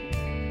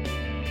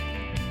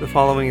The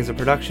following is a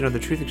production of the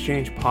Truth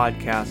Exchange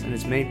podcast and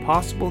is made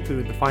possible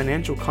through the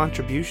financial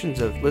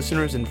contributions of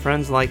listeners and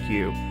friends like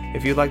you.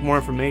 If you'd like more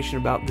information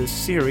about this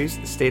series,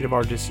 the state of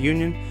our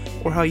disunion,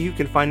 or how you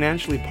can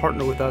financially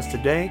partner with us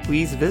today,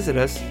 please visit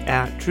us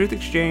at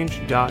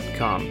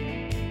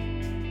truthexchange.com.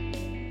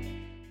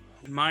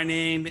 My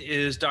name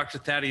is Dr.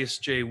 Thaddeus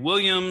J.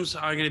 Williams.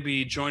 I'm going to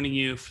be joining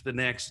you for the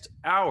next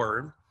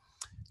hour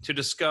to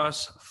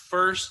discuss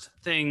first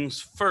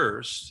things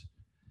first.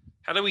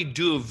 How do we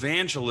do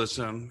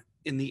evangelism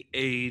in the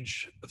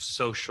age of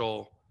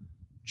social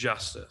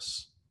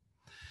justice?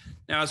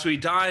 Now, as we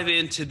dive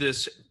into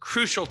this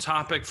crucial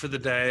topic for the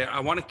day, I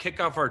want to kick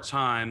off our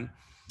time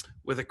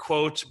with a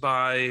quote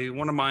by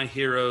one of my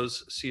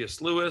heroes,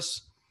 C.S.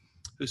 Lewis,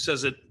 who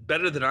says it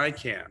better than I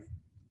can.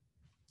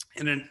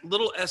 In a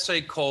little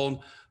essay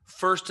called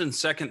First and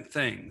Second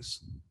Things,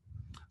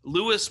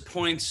 Lewis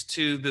points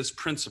to this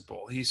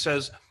principle. He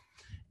says,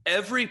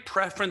 every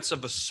preference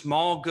of a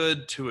small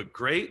good to a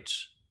great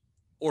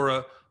or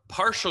a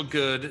partial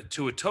good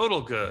to a total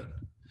good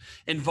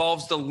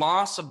involves the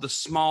loss of the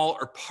small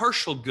or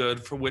partial good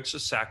for which the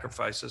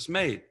sacrifice is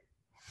made.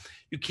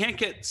 You can't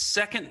get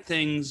second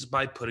things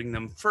by putting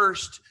them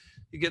first.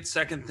 You get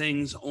second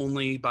things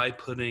only by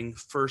putting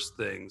first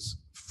things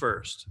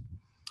first.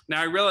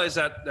 Now, I realize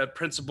that that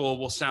principle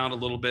will sound a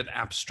little bit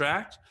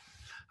abstract,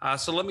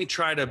 so let me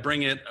try to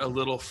bring it a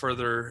little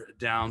further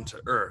down to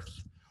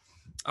earth.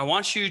 I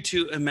want you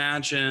to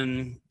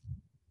imagine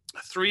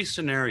three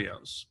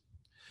scenarios.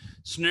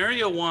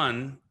 Scenario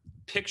one,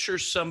 picture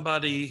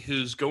somebody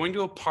who's going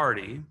to a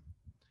party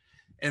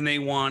and they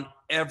want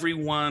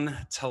everyone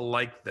to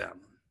like them.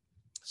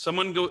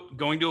 Someone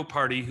going to a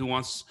party who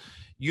wants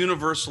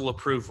universal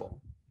approval.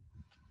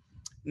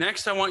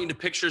 Next, I want you to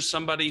picture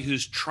somebody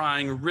who's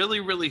trying really,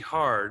 really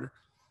hard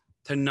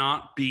to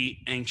not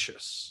be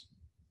anxious.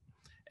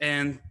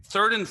 And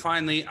third and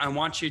finally, I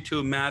want you to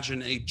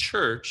imagine a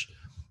church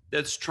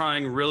that's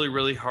trying really,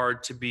 really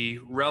hard to be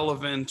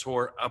relevant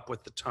or up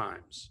with the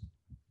times.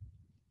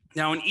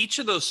 Now, in each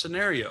of those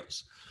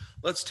scenarios,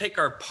 let's take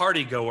our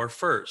party goer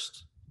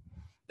first.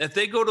 If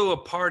they go to a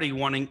party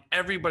wanting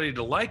everybody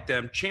to like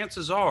them,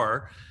 chances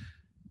are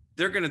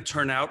they're going to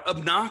turn out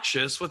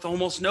obnoxious with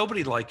almost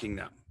nobody liking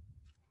them.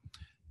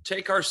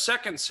 Take our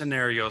second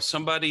scenario,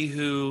 somebody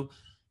who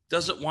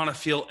doesn't want to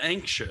feel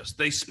anxious.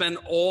 They spend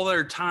all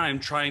their time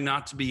trying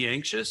not to be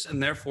anxious,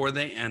 and therefore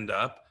they end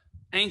up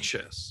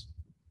anxious.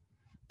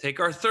 Take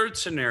our third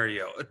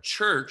scenario, a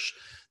church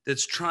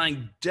that's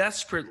trying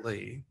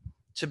desperately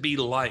to be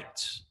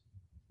liked,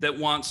 that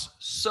wants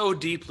so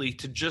deeply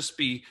to just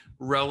be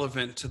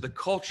relevant to the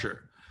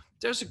culture.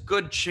 There's a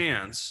good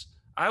chance,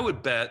 I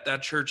would bet,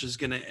 that church is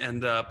going to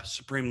end up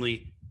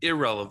supremely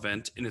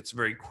irrelevant in its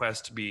very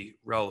quest to be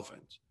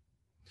relevant.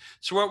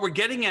 So what we're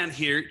getting at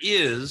here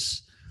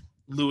is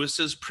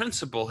Lewis's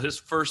principle, his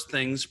first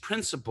things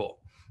principle.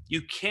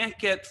 You can't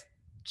get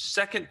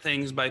second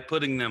things by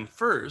putting them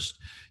first.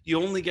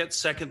 You only get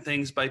second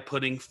things by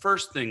putting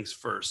first things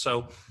first.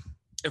 So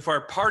if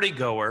our party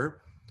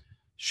goer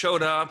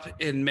showed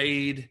up and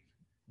made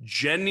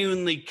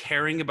genuinely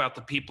caring about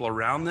the people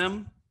around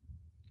them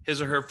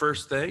his or her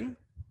first thing,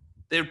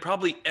 they would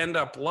probably end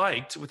up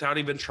liked without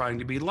even trying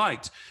to be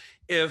liked.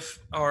 If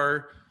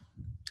our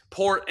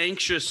poor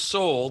anxious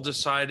soul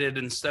decided,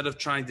 instead of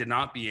trying to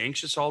not be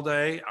anxious all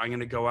day, I'm going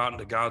to go out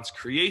into God's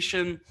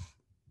creation,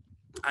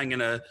 I'm going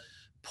to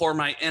pour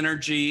my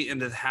energy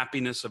into the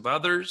happiness of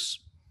others,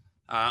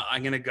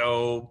 I'm going to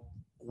go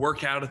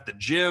work out at the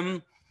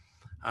gym,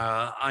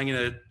 I'm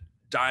going to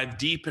dive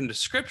deep into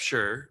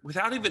scripture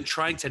without even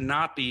trying to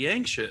not be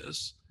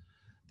anxious,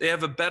 they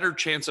have a better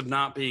chance of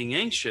not being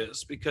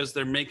anxious because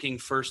they're making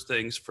first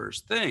things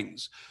first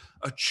things.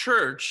 A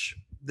church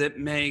that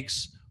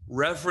makes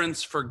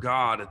reverence for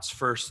God its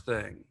first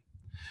thing.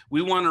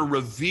 We want to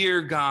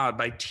revere God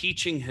by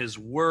teaching his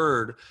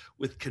word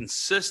with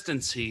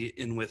consistency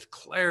and with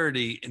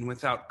clarity and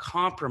without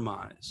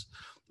compromise.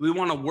 We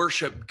want to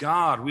worship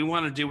God. We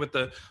want to do what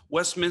the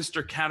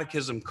Westminster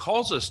Catechism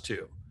calls us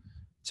to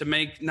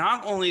make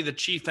not only the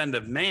chief end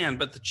of man,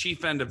 but the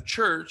chief end of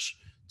church,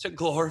 to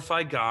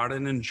glorify God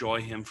and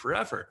enjoy him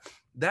forever.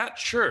 That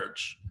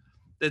church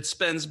that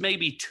spends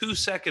maybe 2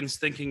 seconds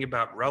thinking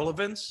about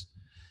relevance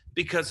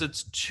because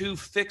it's too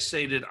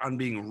fixated on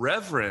being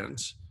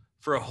reverent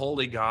for a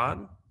holy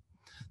God,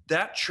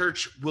 that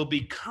church will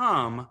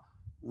become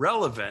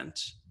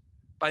relevant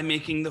by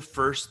making the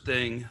first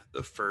thing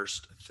the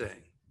first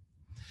thing.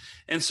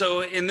 And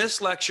so in this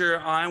lecture,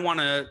 I want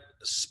to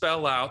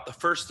spell out the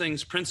first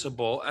things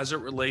principle as it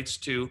relates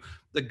to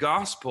the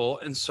gospel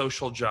and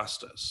social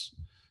justice.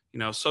 You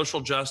know,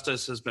 social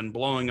justice has been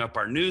blowing up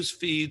our news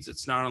feeds.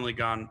 It's not only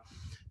gone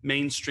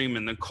mainstream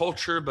in the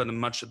culture, but in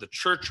much of the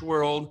church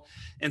world.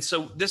 And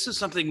so this is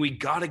something we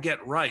got to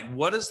get right.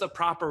 What is the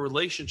proper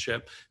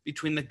relationship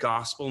between the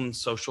gospel and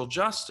social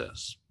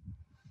justice?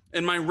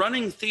 And my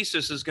running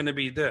thesis is going to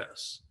be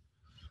this,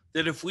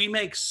 that if we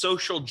make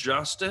social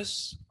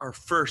justice our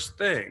first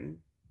thing,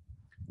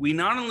 we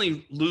not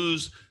only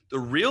lose the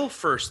real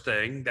first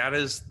thing, that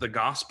is the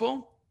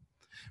gospel,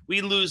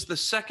 we lose the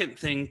second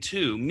thing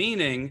too,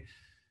 meaning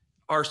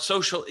our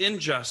social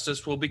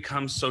injustice will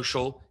become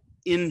social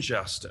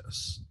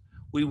injustice.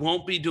 We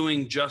won't be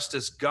doing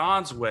justice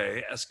God's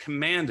way as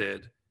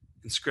commanded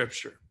in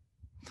Scripture.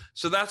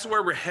 So that's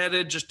where we're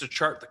headed, just to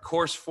chart the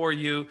course for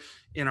you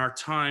in our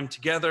time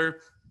together.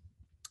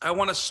 I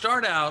want to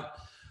start out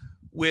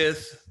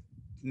with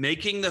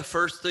making the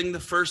first thing the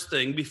first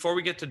thing. Before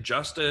we get to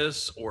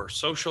justice or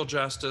social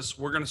justice,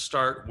 we're going to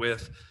start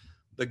with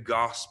the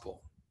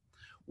gospel.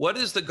 What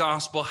is the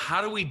gospel?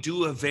 How do we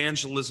do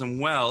evangelism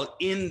well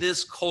in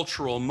this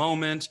cultural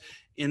moment,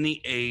 in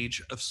the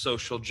age of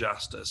social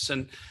justice?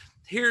 And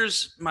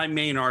here's my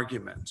main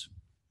argument,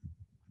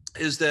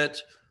 is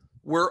that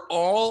we're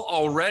all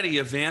already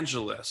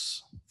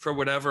evangelists for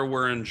whatever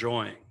we're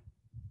enjoying.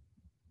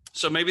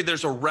 So maybe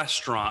there's a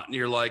restaurant and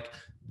you're like,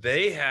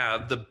 they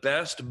have the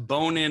best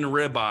bone-in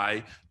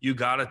ribeye, you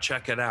got to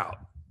check it out.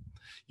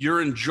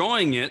 You're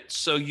enjoying it,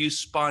 so you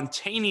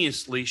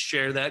spontaneously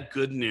share that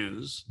good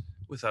news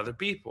with other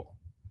people.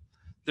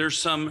 There's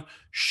some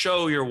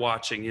show you're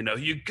watching,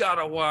 you got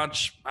to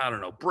watch,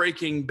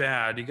 Breaking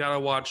Bad. You got to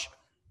watch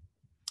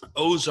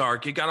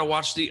Ozark. You got to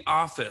watch The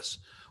Office.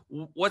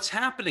 What's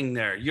happening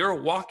there? You're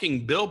a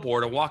walking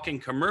billboard, a walking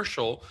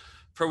commercial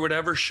for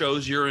whatever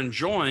shows you're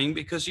enjoying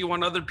because you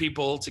want other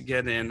people to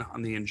get in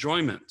on the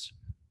enjoyment.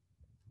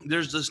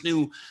 There's this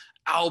new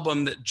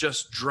album that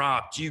just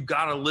dropped. You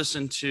got to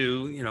listen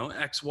to,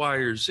 X, Y,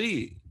 or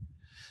Z.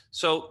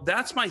 So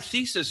that's my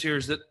thesis here,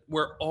 is that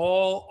we're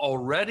all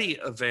already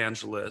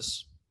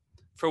evangelists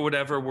for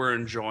whatever we're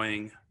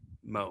enjoying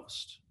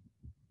most.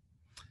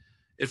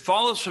 It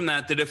follows from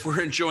that if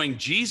we're enjoying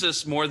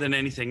Jesus more than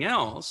anything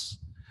else,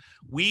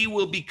 we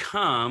will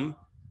become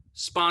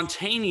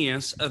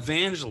spontaneous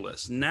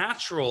evangelists,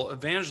 natural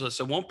evangelists.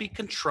 It won't be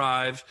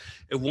contrived.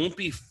 It won't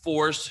be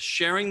forced.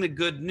 Sharing the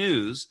good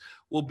news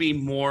will be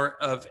more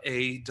of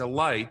a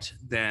delight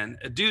than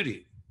a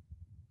duty.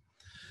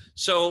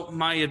 So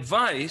my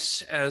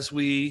advice as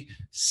we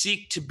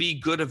seek to be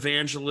good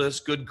evangelists,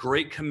 good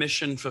Great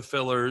Commission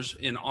fulfillers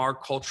in our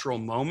cultural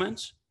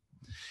moment,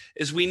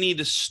 is we need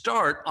to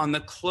start on the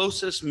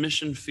closest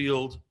mission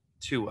field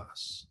to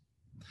us.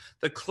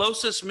 The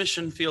closest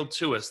mission field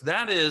to us,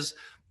 that is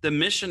the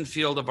mission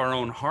field of our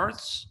own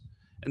hearts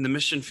and the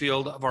mission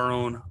field of our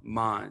own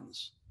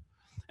minds.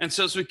 And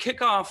so as we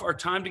kick off our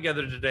time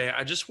together today,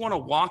 I just want to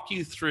walk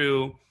you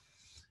through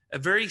a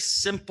very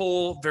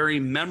simple, very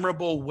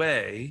memorable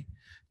way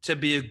to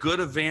be a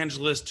good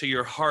evangelist to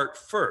your heart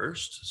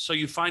first, so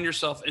you find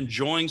yourself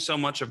enjoying so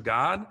much of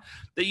God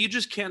that you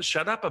just can't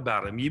shut up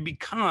about him. You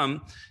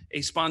become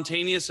a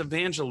spontaneous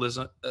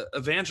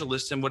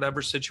evangelist in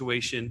whatever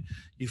situation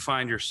you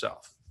find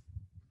yourself.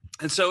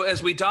 And so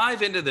as we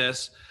dive into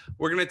this,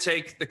 we're going to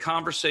take the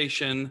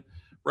conversation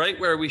right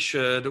where we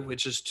should,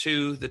 which is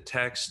to the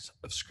text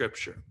of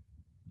Scripture.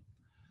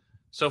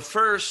 So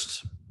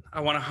first, I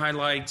want to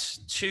highlight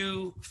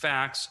two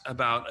facts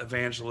about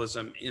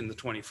evangelism in the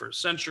 21st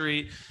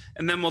century,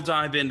 and then we'll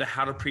dive into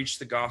how to preach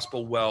the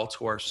gospel well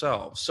to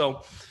ourselves.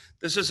 So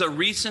this is a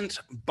recent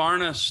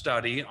Barna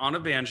study on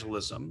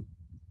evangelism.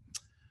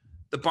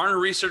 The Barna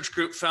Research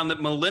Group found that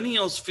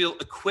millennials feel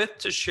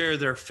equipped to share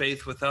their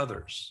faith with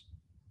others.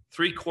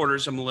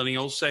 3/4 of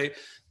millennials say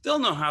they'll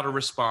know how to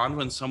respond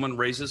when someone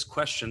raises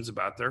questions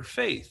about their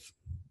faith.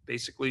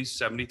 Basically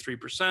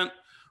 73%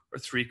 or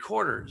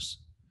 3/4.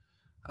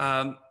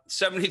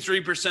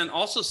 73%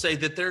 also say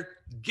that they're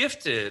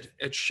gifted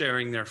at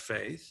sharing their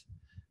faith,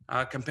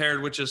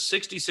 compared, which is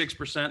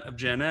 66% of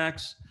Gen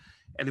X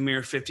and a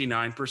mere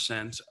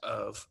 59%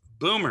 of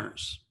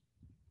boomers.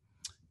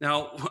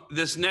 Now,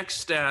 this next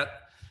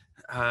stat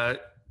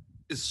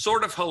is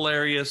sort of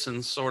hilarious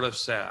and sort of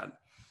sad.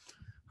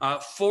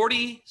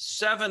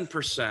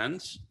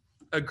 47%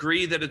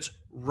 agree that it's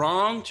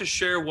wrong to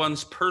share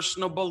one's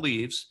personal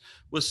beliefs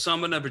with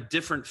someone of a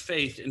different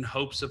faith in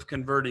hopes of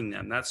converting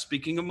them. That's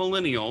speaking of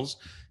millennials.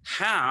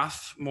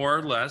 Half, more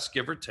or less,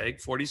 give or take,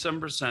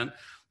 47%,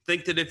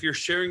 think that if you're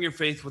sharing your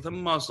faith with a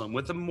Muslim,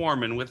 with a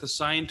Mormon, with a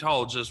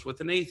Scientologist,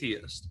 with an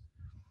atheist,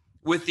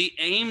 with the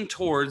aim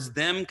towards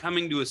them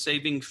coming to a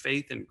saving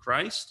faith in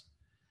Christ,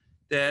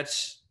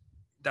 that's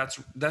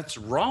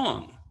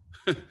wrong.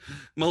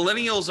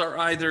 Millennials are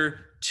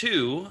either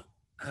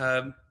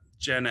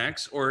Gen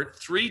X, or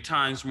 3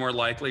 times more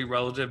likely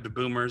relative to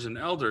boomers and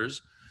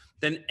elders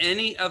than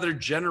any other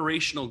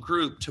generational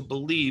group to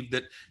believe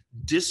that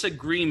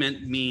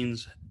disagreement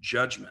means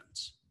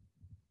judgment.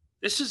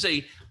 This is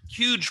a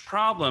huge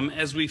problem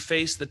as we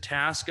face the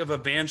task of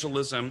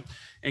evangelism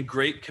and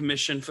Great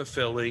Commission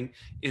fulfilling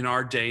in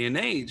our day and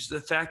age.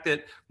 The fact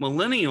that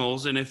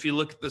millennials, and if you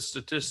look at the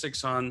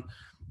statistics on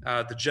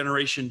the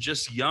generation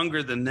just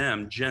younger than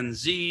them, Gen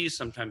Z,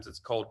 sometimes it's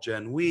called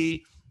Gen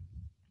Y,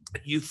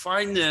 you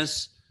find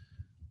this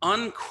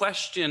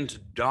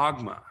unquestioned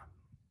dogma,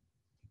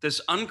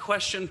 this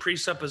unquestioned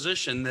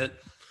presupposition that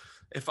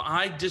if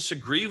I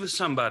disagree with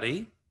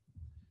somebody,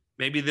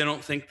 maybe they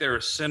don't think they're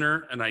a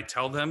sinner and I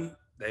tell them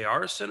they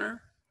are a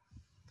sinner,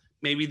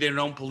 Maybe they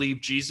don't believe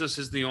Jesus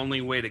is the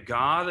only way to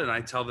God, and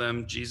I tell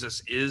them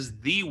Jesus is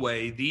the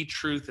way, the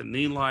truth, and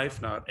the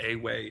life, not a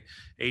way,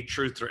 a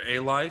truth, or a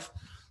life.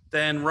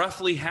 Then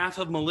roughly half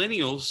of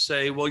millennials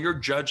say, well, you're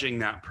judging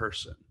that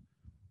person.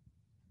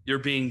 You're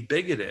being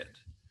bigoted.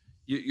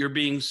 You're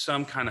being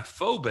some kind of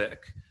phobic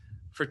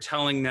for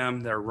telling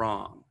them they're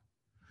wrong.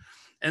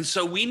 And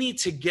so we need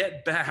to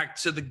get back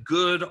to the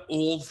good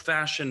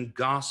old-fashioned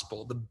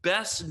gospel, the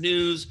best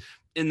news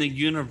in the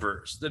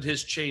universe that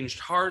has changed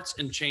hearts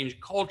and changed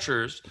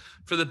cultures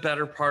for the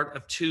better part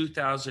of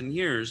 2,000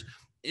 years.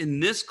 In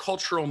this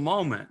cultural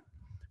moment,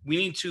 we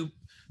need to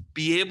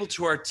be able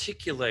to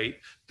articulate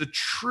the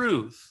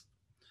truth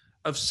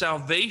of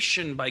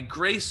salvation by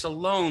grace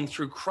alone,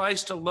 through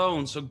Christ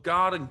alone, so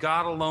God and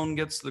God alone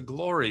gets the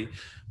glory.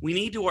 We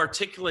need to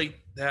articulate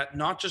that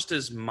not just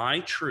as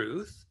my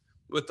truth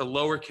with the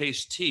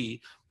lowercase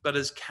t, but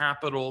as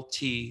capital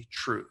T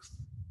truth.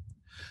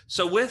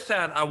 So with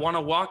that, I want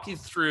to walk you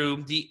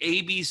through the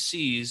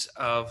ABCs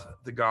of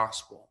the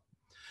gospel,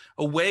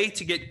 a way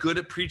to get good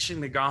at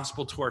preaching the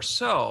gospel to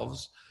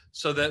ourselves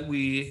so that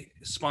we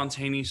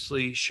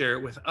spontaneously share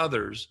it with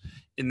others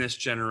in this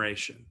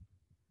generation.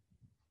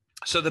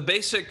 So the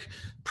basic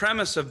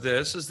premise of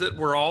this is that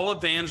we're all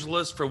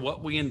evangelists for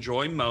what we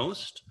enjoy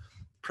most.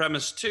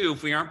 Premise 2,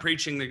 if we aren't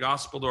preaching the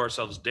gospel to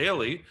ourselves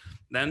daily,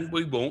 then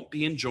we won't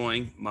be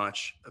enjoying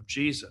much of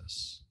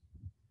Jesus.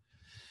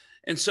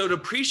 And so to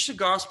preach the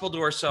gospel to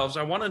ourselves,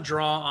 I want to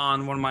draw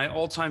on one of my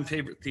all-time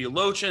favorite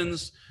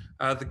theologians,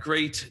 the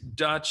great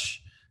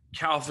Dutch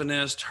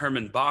Calvinist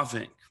Herman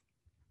Bavinck.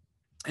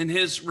 In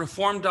his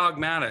Reformed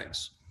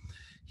Dogmatics,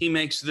 he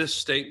makes this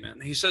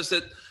statement. He says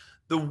that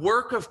the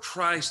work of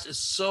Christ is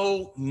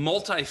so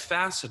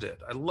multifaceted.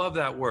 I love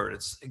that word.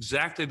 It's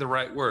exactly the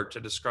right word to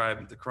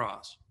describe the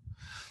cross.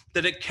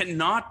 That it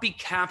cannot be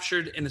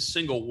captured in a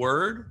single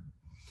word,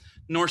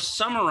 nor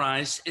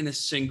summarized in a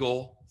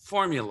single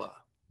formula.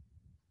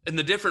 In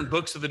the different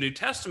books of the New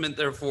Testament,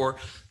 therefore,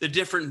 the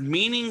different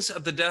meanings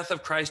of the death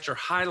of Christ are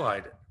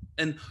highlighted.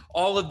 And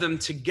all of them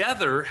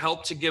together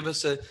help to give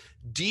us a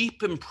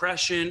deep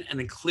impression and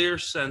a clear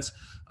sense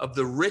of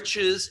the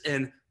riches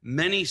and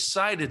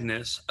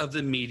many-sidedness of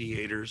the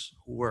mediator's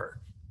work.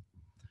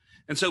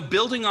 And so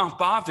building off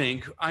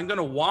Bavinck, I'm going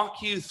to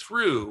walk you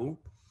through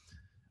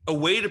a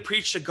way to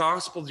preach the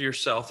gospel to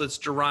yourself that's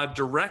derived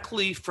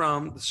directly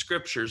from the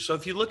scriptures. So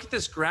if you look at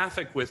this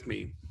graphic with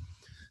me,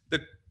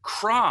 the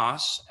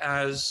cross,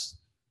 as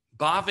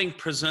Bavinck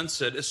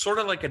presents it, is sort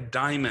of like a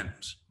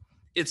diamond.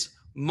 It's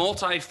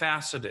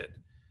multifaceted.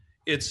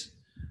 It's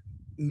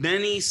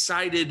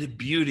many-sided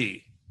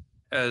beauty,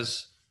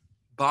 as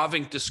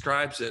Bavinck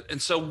describes it.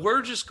 And so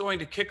we're just going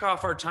to kick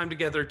off our time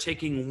together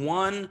taking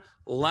one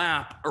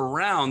lap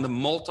around the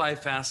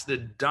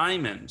multifaceted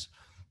diamond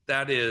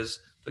that is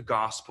the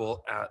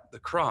gospel at the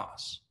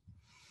cross.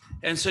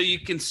 And so you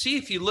can see,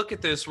 if you look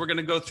at this, we're going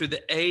to go through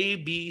the A,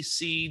 B,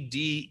 C,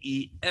 D,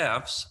 E,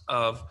 Fs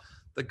of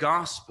the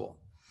gospel.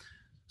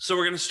 So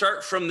we're going to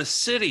start from the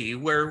city,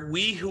 where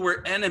we who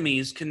were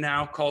enemies can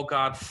now call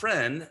God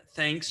friend,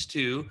 thanks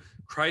to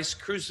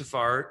Christ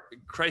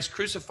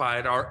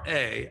crucified, our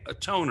A,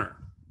 atoner.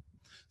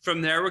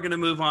 From there, we're going to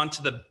move on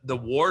to the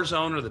war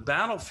zone, or the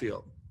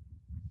battlefield,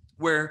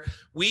 where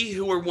we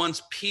who were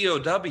once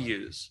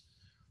POWs,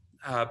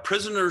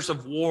 prisoners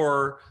of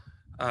war,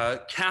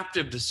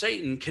 captive to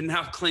Satan, can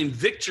now claim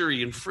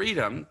victory and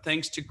freedom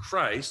thanks to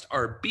Christ,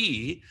 our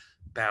B,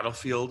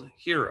 battlefield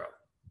hero.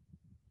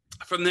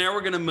 From there,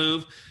 we're going to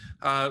move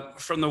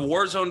from the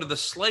war zone to the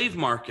slave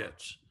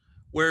market,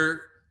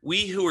 where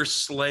we who are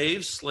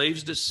slaves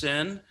to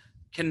sin,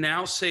 can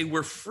now say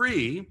we're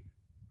free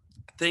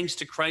thanks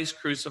to Christ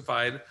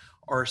crucified,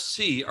 our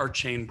C, our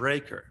chain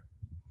breaker.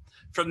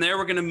 From there,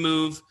 we're going to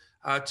move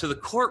to the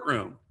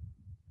courtroom,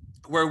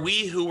 where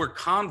we who were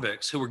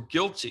convicts, who were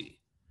guilty,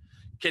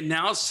 can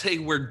now say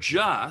we're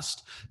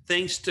just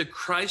thanks to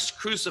Christ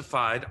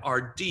crucified,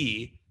 our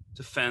D,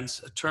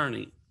 defense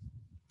attorney.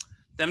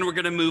 Then we're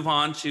going to move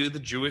on to the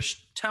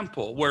Jewish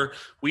temple, where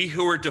we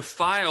who are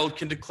defiled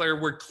can declare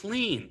we're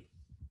clean.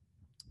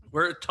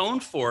 We're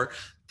atoned for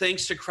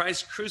thanks to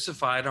Christ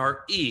crucified,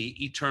 our E,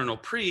 eternal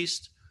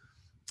priest.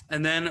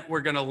 And then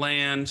we're going to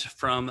land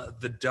from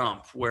the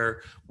dump,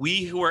 where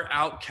we who are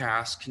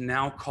outcasts can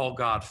now call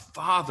God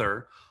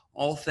Father,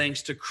 all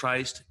thanks to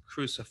Christ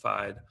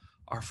crucified,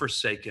 our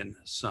forsaken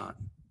Son.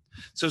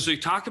 So as we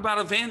talk about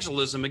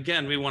evangelism,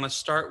 again, we want to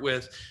start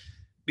with,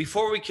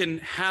 before we can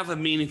have a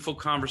meaningful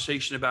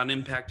conversation about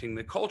impacting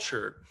the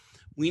culture,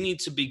 we need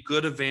to be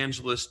good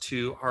evangelists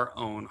to our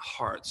own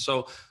hearts.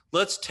 So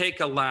let's take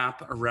a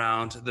lap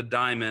around the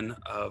diamond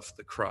of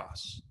the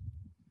cross.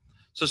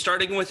 So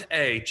starting with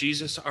A,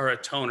 Jesus, our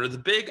atoner. The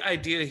big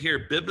idea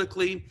here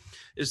biblically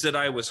is that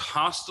I was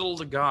hostile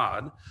to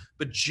God,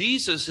 but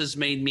Jesus has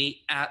made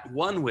me at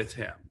one with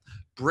him,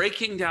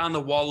 breaking down the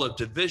wall of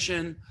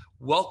division,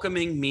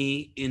 welcoming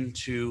me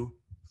into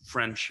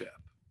friendship.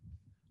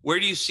 Where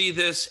do you see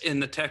this in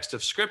the text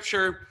of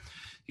Scripture?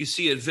 You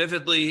see it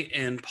vividly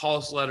in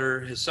Paul's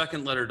letter, his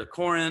second letter to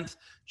Corinth,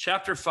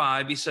 chapter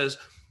 5. He says,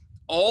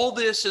 All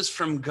this is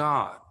from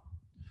God,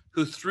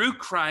 who through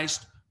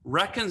Christ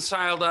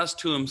reconciled us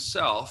to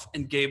himself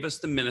and gave us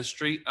the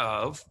ministry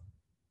of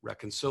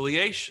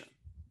reconciliation.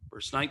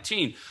 Verse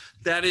 19,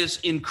 that is,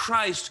 in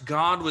Christ,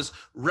 God was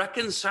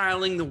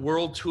reconciling the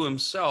world to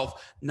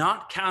himself,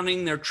 not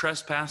counting their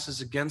trespasses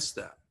against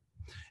them,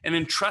 and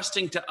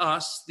entrusting to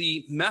us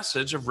the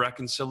message of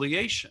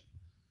reconciliation.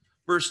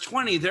 Verse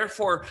 20,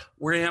 therefore,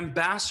 we're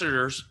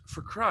ambassadors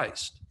for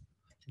Christ,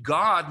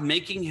 God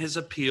making his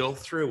appeal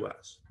through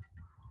us.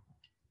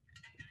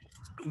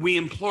 We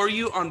implore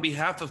you on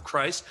behalf of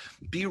Christ,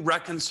 be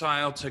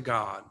reconciled to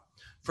God.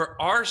 For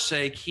our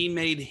sake, he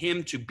made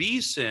him to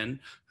be sin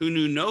who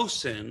knew no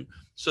sin,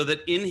 so that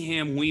in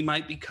him we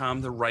might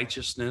become the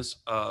righteousness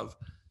of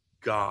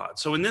God.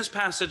 So in this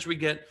passage, we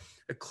get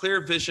a clear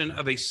vision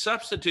of a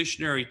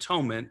substitutionary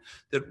atonement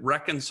that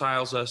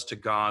reconciles us to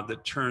God,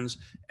 that turns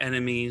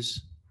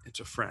enemies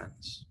into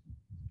friends.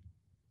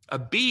 A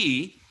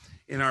B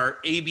in our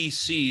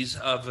ABCs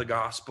of the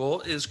gospel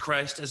is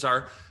Christ as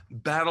our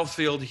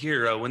battlefield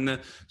hero. And the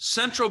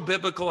central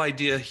biblical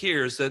idea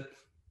here is that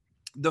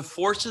the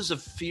forces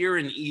of fear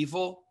and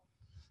evil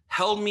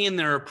held me in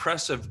their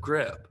oppressive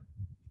grip.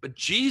 But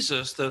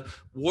Jesus, the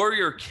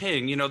warrior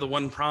king, the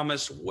one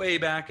promised way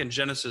back in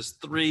Genesis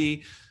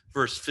 3,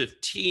 verse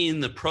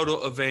 15, the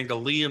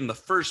proto-evangelium, the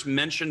first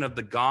mention of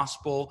the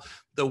gospel,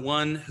 the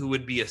one who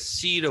would be a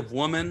seed of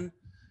woman.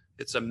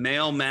 It's a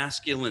male,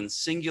 masculine,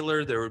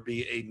 singular. There would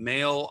be a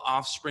male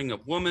offspring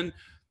of woman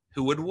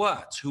who would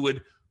what? Who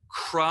would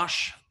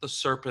crush the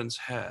serpent's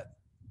head.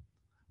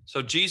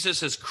 So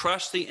Jesus has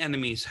crushed the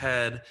enemy's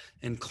head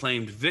and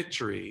claimed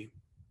victory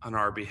on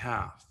our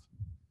behalf.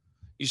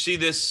 You see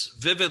this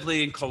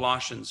vividly in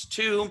Colossians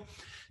 2.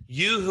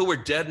 You who were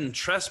dead in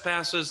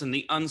trespasses and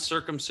the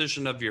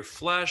uncircumcision of your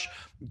flesh,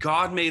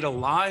 God made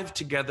alive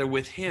together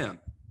with him,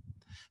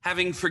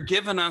 having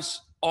forgiven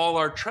us all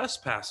our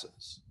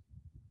trespasses.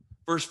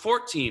 Verse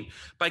 14,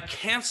 by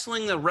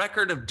canceling the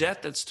record of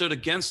debt that stood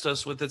against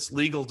us with its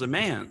legal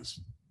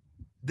demands.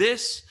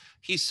 This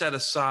he set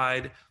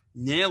aside,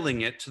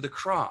 nailing it to the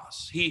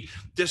cross. He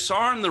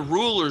disarmed the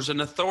rulers and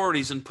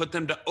authorities and put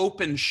them to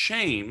open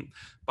shame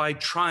by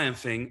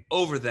triumphing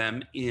over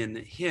them in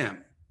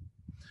him.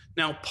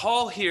 Now,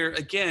 Paul here,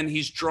 again,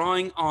 he's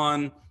drawing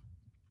on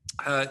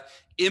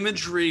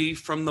imagery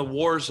from the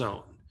war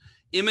zone,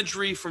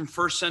 imagery from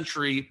first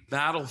century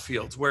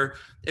battlefields, where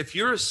if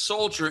you're a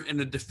soldier in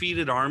a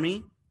defeated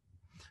army,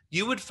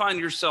 you would find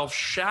yourself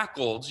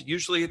shackled,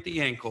 usually at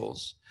the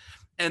ankles,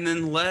 and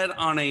then led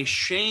on a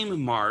shame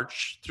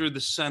march through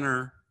the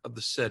center of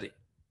the city.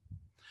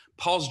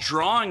 Paul's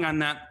drawing on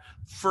that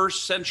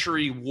first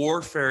century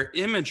warfare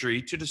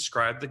imagery to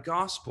describe the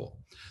gospel,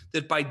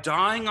 that by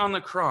dying on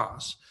the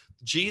cross,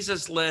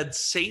 Jesus led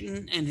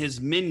Satan and his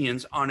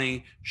minions on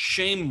a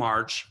shame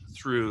march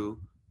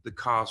through the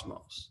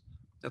cosmos.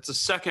 That's a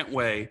second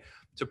way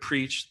to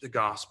preach the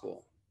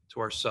gospel to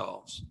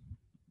ourselves.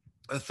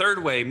 A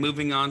third way,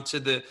 moving on to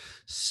the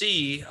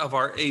C of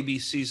our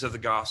ABCs of the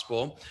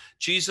gospel,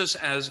 Jesus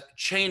as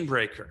chain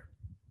breaker.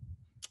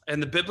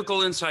 And the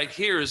biblical insight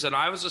here is that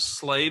I was a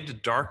slave to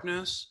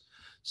darkness,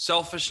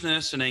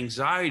 selfishness, and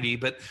anxiety,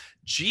 but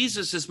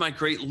Jesus is my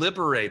great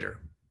liberator.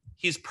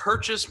 He's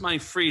purchased my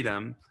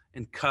freedom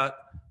and cut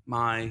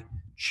my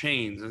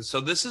chains. And so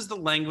this is the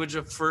language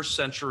of first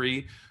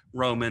century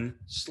Roman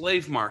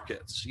slave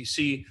markets. You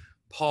see,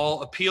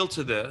 John appeals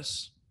to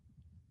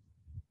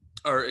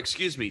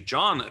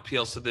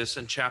this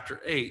in chapter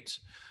 8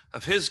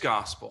 of his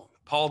gospel.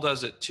 Paul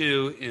does it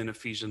too in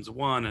Ephesians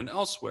 1 and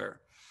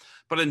elsewhere.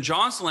 But in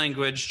John's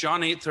language,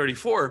 John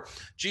 8:34,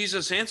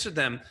 Jesus answered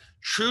them,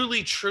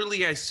 truly,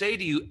 truly, I say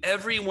to you,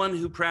 everyone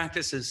who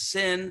practices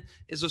sin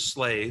is a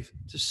slave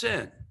to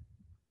sin.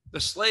 The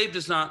slave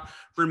does not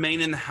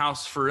remain in the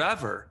house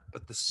forever,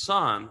 but the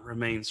son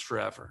remains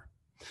forever.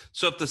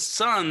 So if the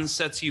son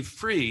sets you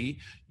free,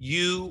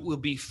 you will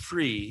be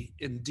free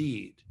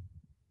indeed.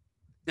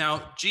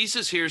 Now,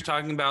 Jesus here is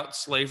talking about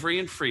slavery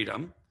and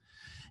freedom,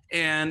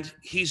 and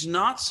he's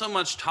not so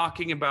much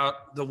talking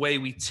about the way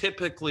we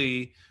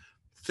typically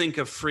think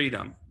of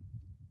freedom,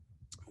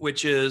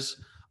 which is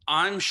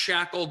I'm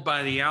shackled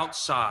by the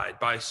outside,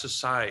 by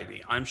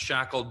society. I'm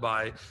shackled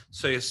by,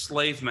 say, a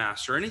slave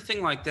master,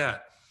 anything like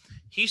that.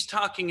 He's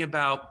talking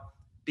about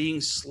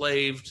being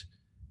slaved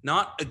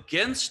not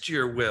against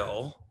your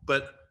will,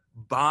 but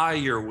by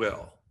your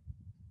will.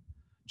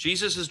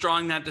 Jesus is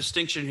drawing that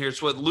distinction here.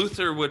 It's what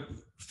Luther would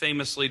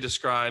famously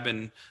describe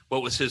in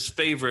what was his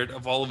favorite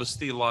of all of his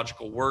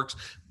theological works,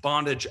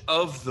 bondage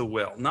of the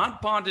will.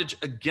 Not bondage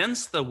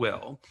against the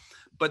will,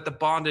 but the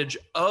bondage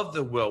of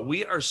the will.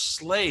 We are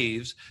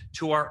slaves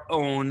to our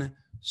own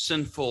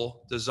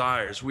sinful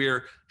desires. We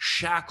are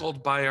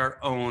shackled by our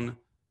own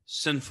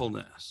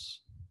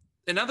sinfulness.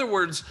 In other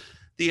words,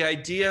 the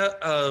idea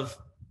of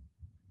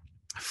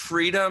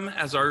freedom,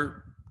 as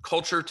our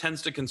culture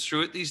tends to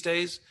construe it these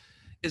days,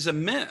 is a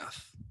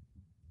myth.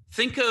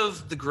 Think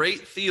of the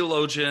great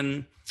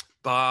theologian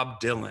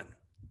Bob Dylan.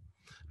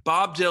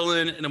 Bob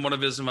Dylan, in one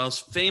of his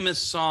most famous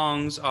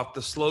songs off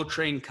the Slow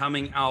Train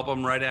Coming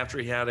album, right after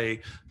he had a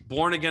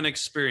born-again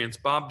experience,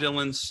 Bob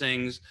Dylan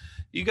sings,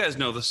 you guys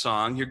know the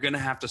song, "You're going to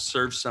have to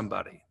serve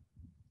somebody,"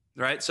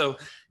 right? So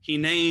he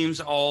names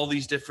all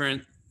these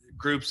different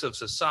groups of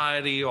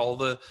society, all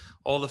the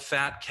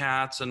fat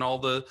cats and all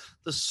the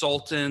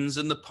sultans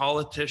and the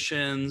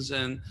politicians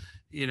and,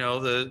 you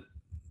know, the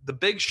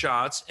big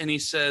shots. And he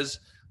says,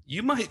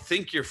 you might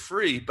think you're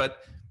free,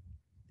 but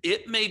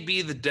it may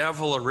be the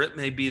devil or it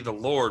may be the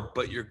Lord,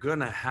 but you're going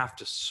to have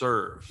to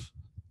serve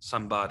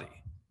somebody,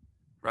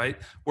 right?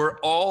 We're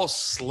all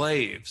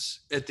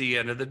slaves at the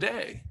end of the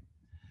day.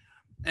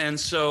 And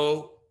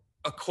so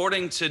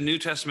according to New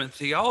Testament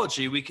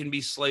theology, we can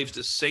be slaves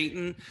to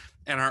Satan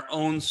and our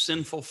own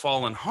sinful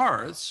fallen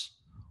hearts,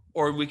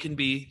 or we can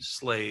be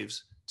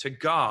slaves to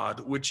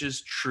God, which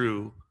is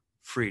true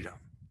freedom.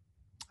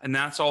 And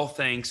that's all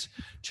thanks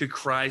to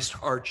Christ,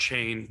 our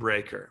chain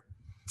breaker.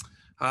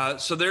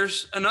 So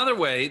there's another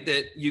way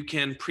that you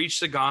can preach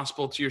the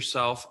gospel to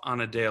yourself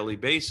on a daily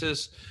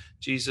basis.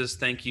 Jesus,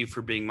 thank you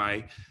for being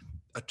my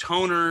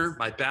atoner,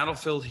 my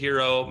battlefield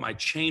hero, my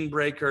chain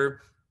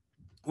breaker.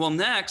 Well,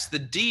 next, the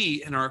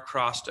D in our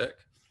acrostic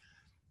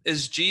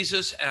is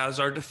Jesus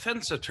as our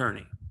defense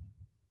attorney.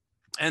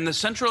 And the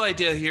central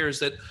idea here is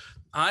that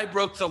I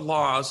broke the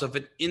laws of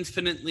an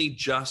infinitely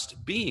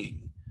just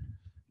being,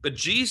 but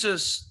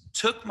Jesus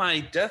took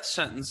my death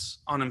sentence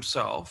on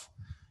himself,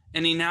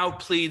 and he now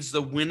pleads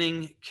the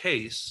winning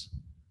case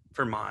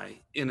for my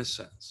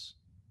innocence.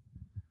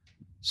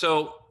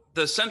 So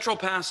the central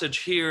passage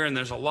here, and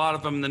there's a lot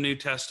of them in the New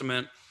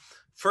Testament,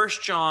 1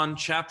 John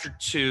chapter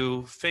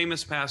 2,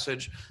 famous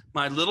passage,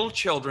 "My little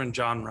children,"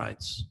 John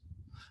writes,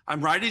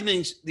 "I'm writing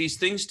these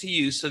things to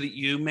you so that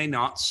you may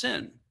not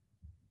sin.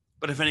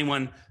 But if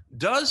anyone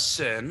does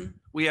sin,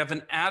 we have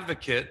an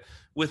advocate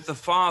with the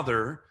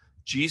Father,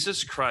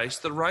 Jesus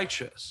Christ the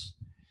righteous.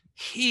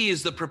 He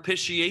is the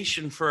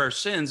propitiation for our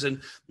sins,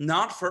 and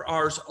not for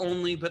ours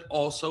only, but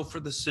also for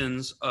the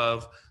sins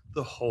of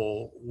the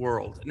whole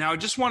world." Now, I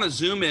just want to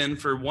zoom in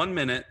for 1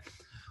 minute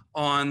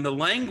on the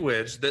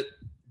language that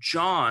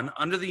John,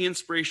 under the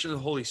inspiration of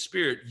the Holy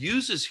Spirit,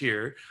 uses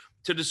here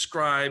to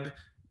describe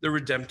the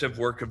redemptive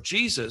work of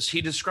Jesus.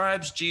 He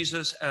describes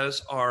Jesus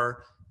as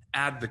our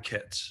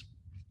advocate.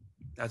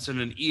 That's in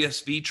an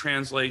ESV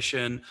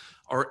translation,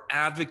 our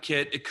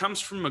advocate. It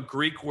comes from a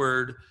Greek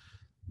word,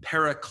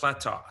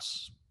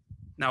 parakletos.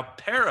 Now,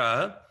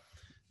 para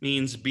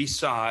means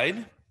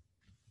beside.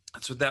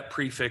 That's what that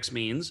prefix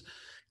means.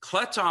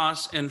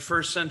 Kletos in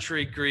first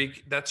century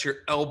Greek, that's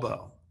your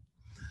elbow.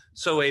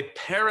 So a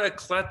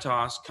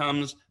parakletos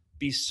comes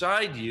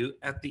beside you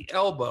at the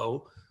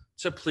elbow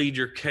to plead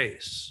your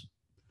case.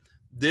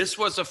 This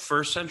was a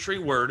first century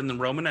word in the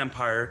Roman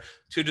Empire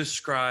to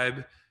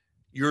describe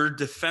your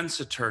defense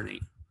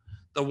attorney,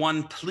 the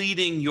one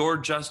pleading your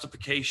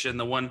justification,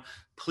 the one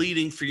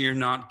pleading for your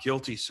not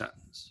guilty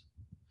sentence.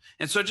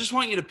 And so I just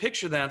want you to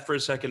picture that for a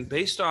second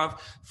based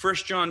off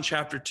 1 John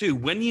chapter 2.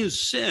 When you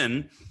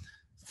sin,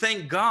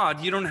 thank God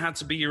you don't have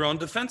to be your own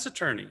defense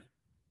attorney,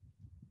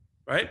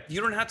 right?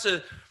 You don't have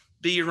to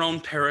be your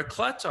own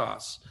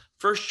parakletos.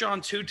 1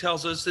 John 2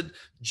 tells us that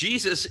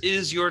Jesus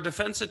is your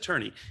defense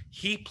attorney.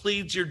 He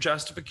pleads your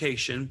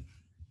justification.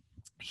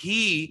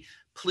 He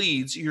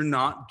pleads your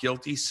not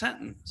guilty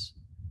sentence.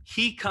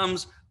 He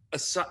comes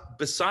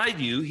beside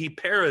you. He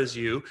paras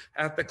you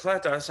at the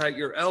kletos, at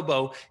your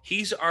elbow.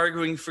 He's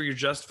arguing for your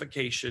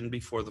justification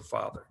before the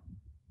Father.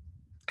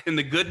 And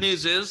the good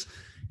news is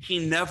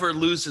he never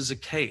loses a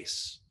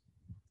case.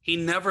 He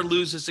never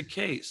loses a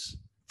case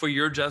for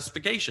your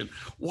justification.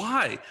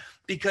 Why?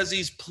 Because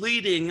he's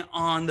pleading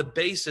on the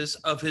basis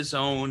of his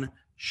own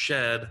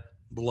shed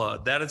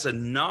blood. That is a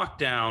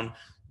knockdown,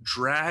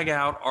 drag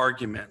out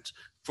argument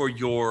for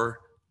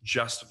your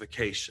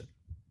justification.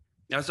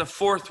 Now, it's a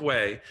fourth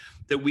way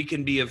that we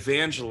can be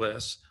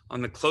evangelists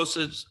on the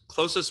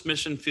closest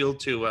mission field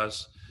to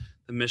us,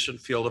 the mission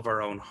field of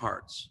our own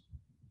hearts.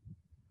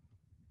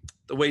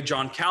 The way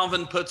John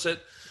Calvin puts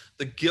it,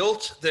 the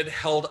guilt that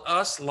held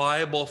us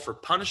liable for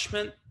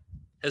punishment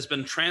has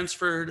been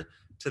transferred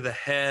to the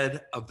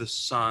head of the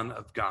Son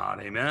of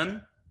God.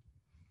 Amen?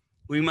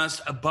 We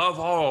must, above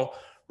all,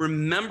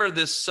 remember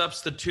this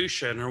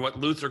substitution, or what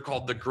Luther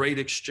called the great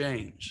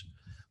exchange,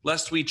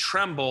 lest we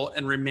tremble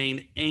and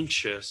remain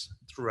anxious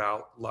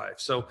throughout life.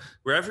 So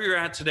wherever you're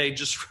at today,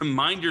 just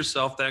remind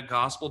yourself that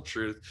gospel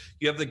truth.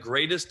 You have the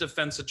greatest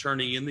defense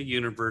attorney in the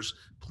universe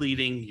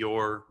pleading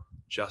your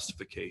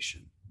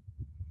justification.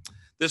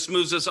 This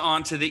moves us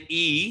on to the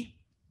E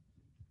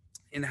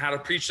in how to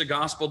preach the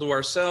gospel to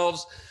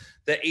ourselves,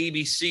 the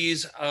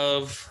ABCs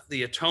of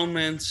the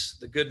atonement,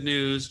 the good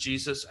news,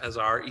 Jesus as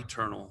our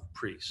eternal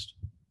priest.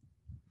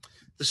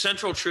 The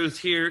central truth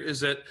here is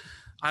that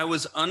I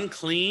was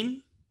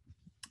unclean,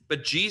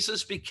 but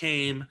Jesus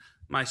became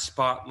my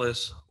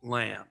spotless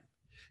lamb.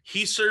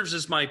 He serves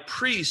as my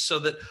priest so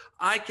that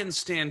I can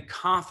stand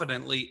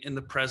confidently in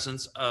the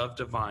presence of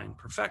divine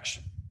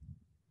perfection.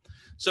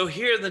 So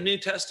here the New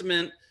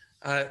Testament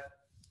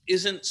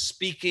isn't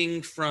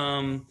speaking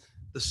from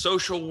the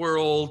social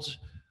world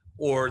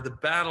or the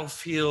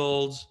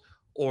battlefield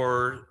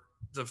or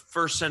the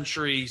first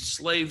century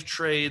slave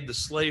trade, the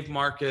slave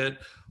market,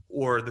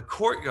 or the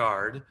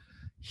courtyard.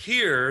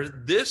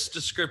 Here, this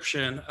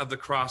description of the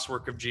cross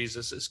work of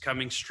Jesus is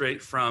coming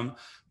straight from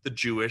the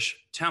Jewish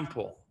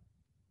temple.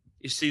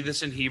 You see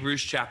this in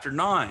Hebrews chapter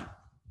 9.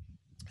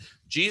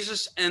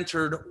 Jesus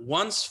entered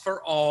once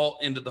for all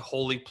into the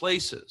holy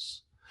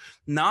places,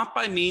 not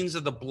by means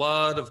of the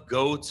blood of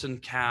goats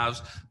and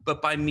calves,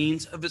 but by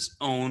means of his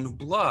own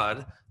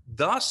blood,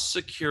 thus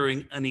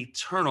securing an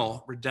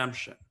eternal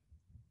redemption.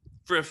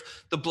 For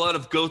if the blood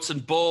of goats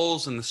and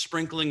bulls and the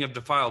sprinkling of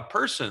defiled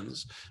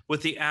persons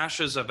with the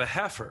ashes of a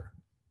heifer,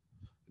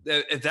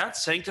 if that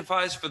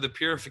sanctifies for the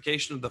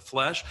purification of the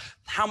flesh,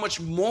 how much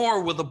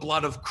more will the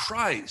blood of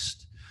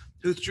Christ,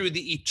 who through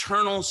the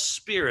eternal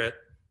Spirit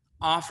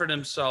offered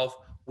himself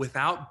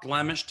without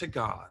blemish to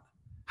God,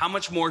 how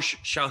much more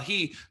shall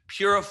he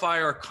purify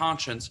our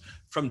conscience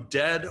from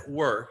dead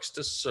works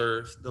to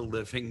serve the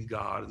living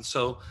God? And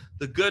so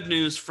the good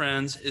news,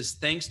 friends, is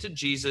thanks to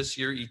Jesus,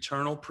 your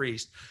eternal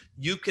priest,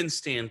 you can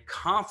stand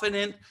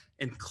confident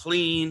and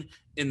clean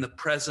in the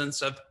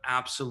presence of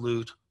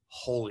absolute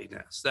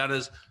holiness. That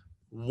is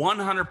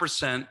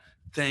 100%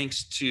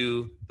 thanks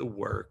to the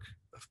work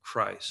of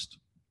Christ.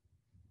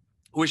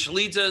 Which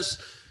leads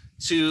us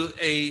to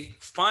a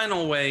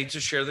final way to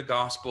share the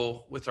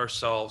gospel with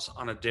ourselves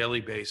on a daily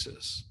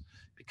basis,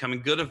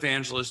 becoming good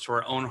evangelists to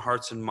our own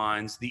hearts and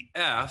minds. The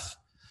F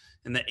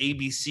in the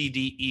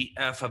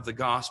ABCDEF of the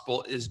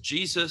gospel is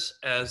Jesus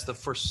as the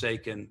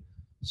forsaken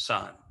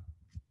Son.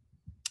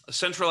 A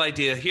central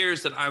idea here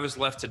is that I was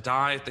left to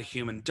die at the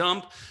human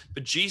dump,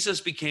 but Jesus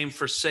became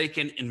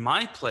forsaken in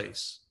my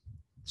place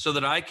so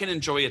that I can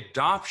enjoy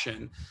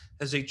adoption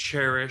as a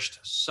cherished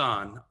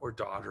son or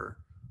daughter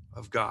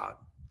of God.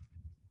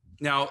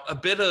 Now, a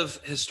bit of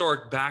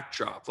historic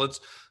backdrop. Let's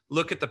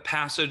look at the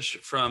passage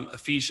from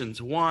Ephesians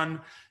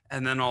 1,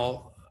 and then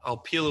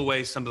I'll peel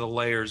away some of the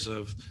layers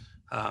of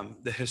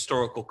the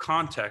historical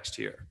context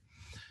here.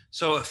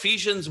 So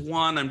Ephesians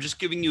 1, I'm just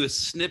giving you a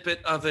snippet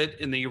of it.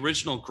 In the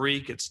original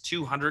Greek, it's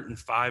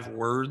 205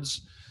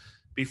 words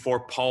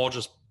before Paul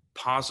just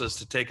pauses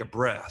to take a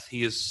breath.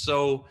 He is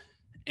so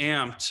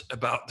amped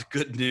about the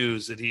good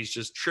news that he's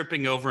just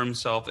tripping over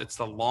himself. It's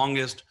the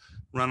longest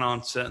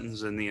run-on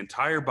sentence in the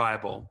entire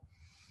Bible.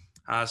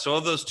 So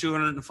of those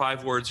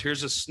 205 words,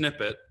 here's a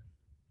snippet.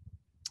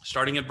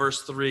 Starting at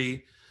verse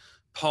 3,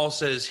 Paul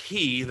says,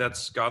 he,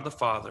 that's God the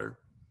Father,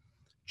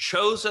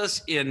 chose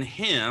us in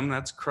him,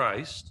 that's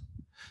Christ,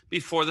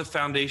 before the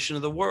foundation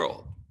of the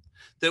world,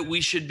 that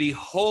we should be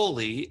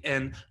holy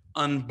and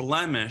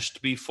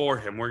unblemished before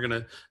him. We're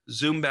going to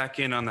zoom back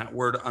in on that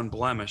word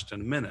unblemished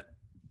in a minute.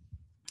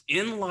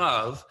 In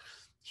love,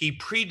 he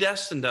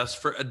predestined us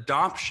for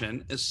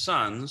adoption as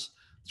sons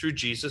through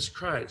Jesus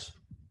Christ.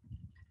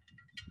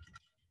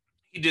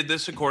 He did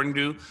this according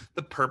to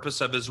the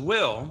purpose of his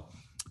will,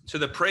 to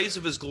the praise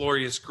of his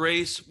glorious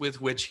grace with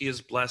which he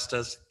has blessed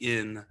us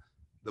in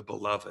the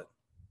beloved.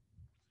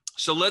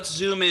 So let's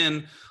zoom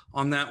in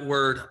on that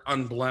word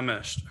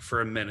unblemished for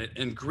a minute.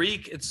 In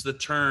Greek, it's the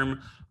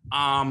term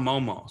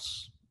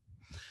amomos.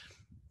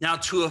 Now,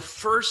 to a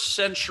first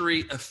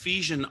century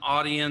Ephesian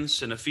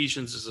audience, and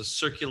Ephesians is a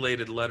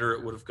circulated letter,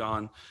 it would have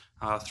gone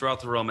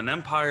throughout the Roman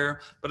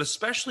Empire, but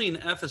especially in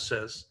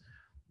Ephesus,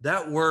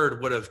 that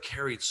word would have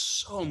carried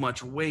so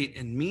much weight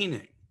and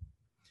meaning,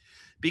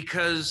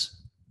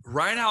 because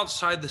right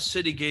outside the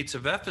city gates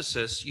of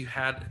Ephesus, you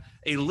had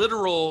a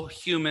literal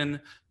human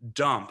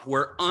dump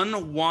where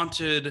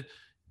unwanted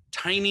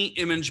tiny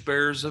image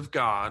bearers of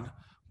God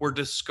were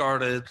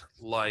discarded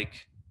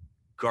like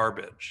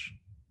garbage.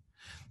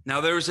 Now,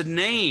 there was a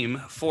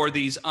name for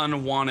these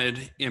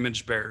unwanted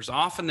image bearers.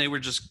 Often they were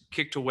just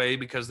kicked away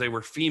because they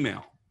were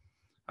female.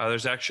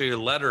 There's actually a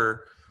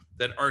letter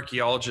that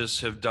archaeologists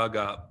have dug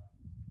up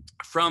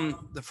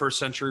from the first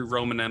century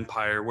Roman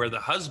Empire where the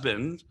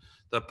husband,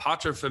 the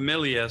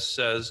paterfamilias,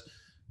 says,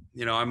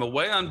 you know, I'm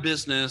away on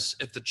business.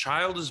 If the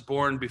child is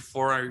born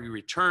before I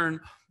return,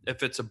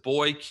 if it's a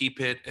boy, keep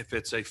it. If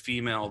it's a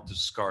female,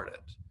 discard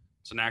it.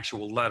 It's an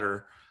actual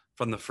letter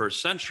from the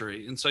first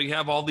century. And so you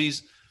have all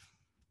these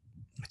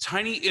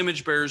tiny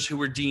image bearers who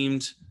were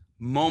deemed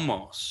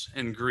momos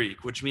in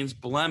Greek, which means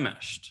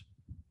blemished,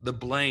 the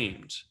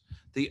blamed,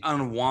 the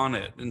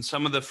unwanted. In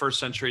some of the first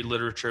century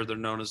literature, they're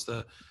known as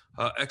the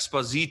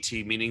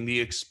expositi, meaning the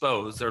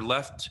exposed. They're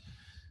left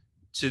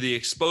to the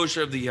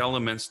exposure of the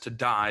elements to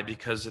die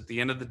because at the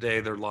end of the day,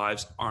 their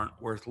lives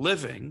aren't worth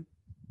living,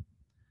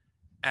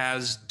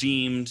 as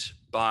deemed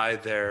by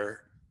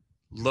their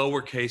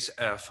lowercase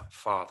f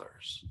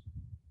fathers.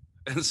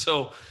 And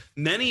so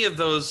many of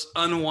those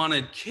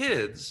unwanted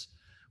kids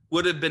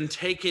would have been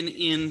taken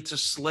into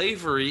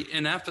slavery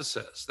in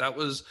Ephesus. That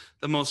was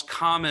the most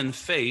common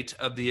fate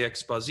of the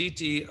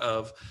expositi,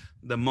 of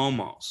the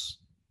momos.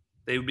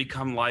 They would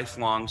become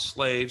lifelong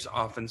slaves,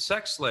 often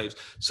sex slaves.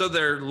 So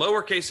their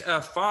lowercase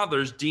f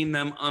fathers deemed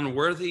them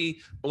unworthy,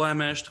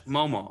 blemished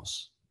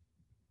momos.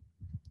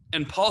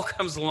 And Paul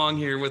comes along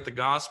here with the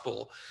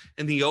gospel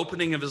in the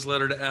opening of his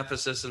letter to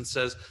Ephesus and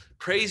says,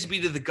 praise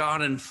be to the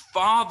God and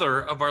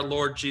Father of our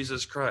Lord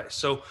Jesus Christ.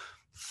 So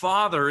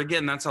Father,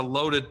 again, that's a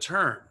loaded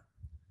term.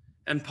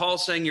 And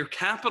Paul's saying your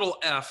capital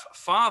F,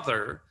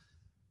 Father,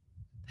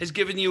 has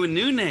given you a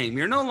new name.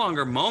 You're no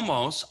longer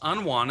momos,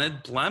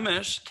 unwanted,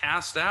 blemished,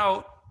 cast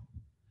out.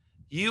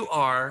 You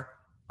are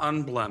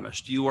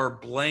unblemished. You are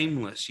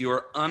blameless. You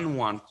are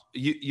unwanted.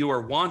 You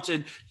are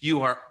wanted.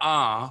 You are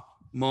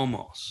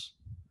momos.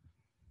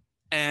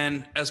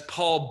 And as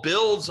Paul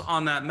builds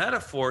on that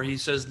metaphor, he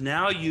says,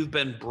 now you've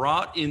been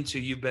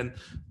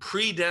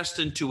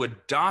predestined to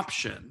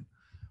adoption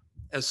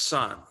as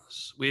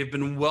sons. We have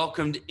been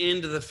welcomed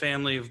into the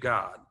family of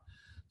God.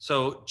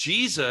 So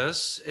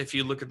Jesus, if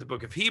you look at the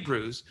book of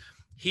Hebrews,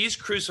 he's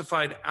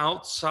crucified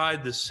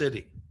outside the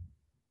city.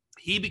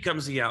 He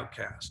becomes the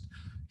outcast.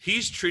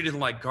 He's treated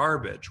like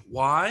garbage.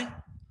 Why?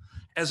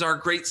 As our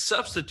great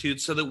substitute,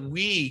 so that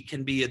we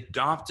can be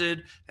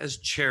adopted as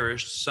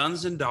cherished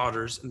sons and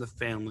daughters in the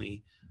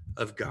family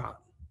of God.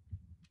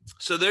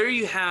 So there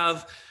you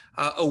have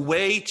a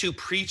way to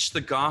preach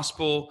the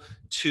gospel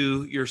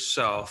to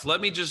yourself.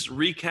 Let me just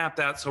recap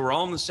that so we're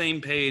all on the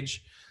same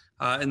page.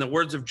 In the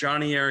words of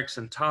Johnny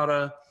Erickson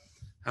Tata,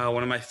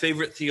 one of my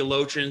favorite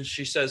theologians,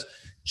 she says,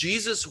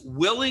 Jesus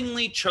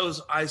willingly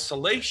chose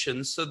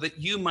isolation so that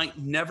you might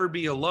never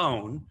be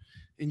alone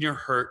in your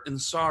hurt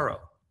and sorrow.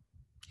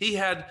 He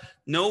had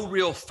no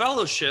real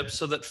fellowship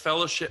so that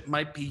fellowship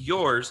might be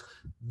yours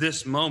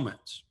this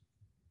moment.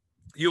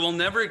 You will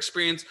never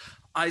experience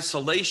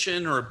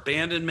isolation or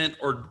abandonment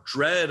or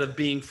dread of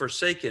being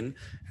forsaken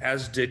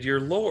as did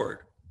your Lord.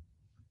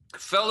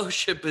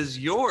 Fellowship is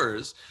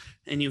yours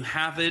and you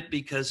have it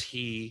because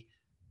he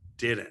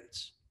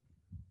didn't.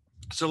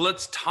 So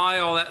let's tie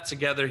all that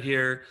together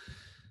here.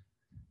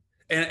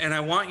 And I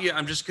want you,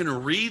 I'm just going to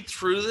read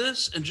through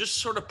this and just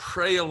sort of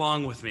pray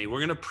along with me. We're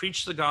going to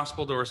preach the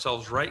gospel to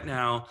ourselves right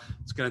now.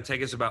 It's going to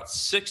take us about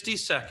 60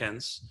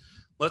 seconds.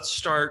 Let's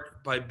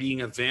start by being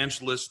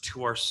evangelists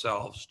to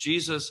ourselves.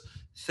 Jesus,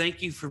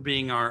 thank you for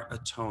being our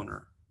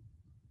atoner.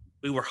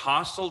 We were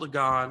hostile to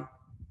God,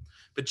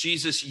 but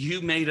Jesus, you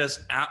made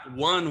us at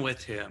one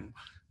with him,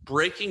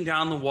 breaking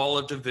down the wall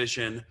of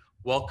division,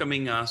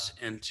 welcoming us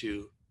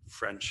into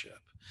friendship.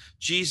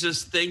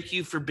 Jesus, thank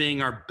you for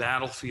being our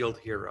battlefield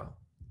hero.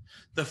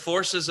 The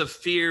forces of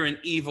fear and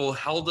evil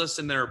held us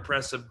in their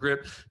oppressive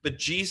grip, but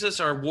Jesus,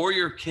 our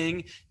warrior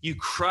king, you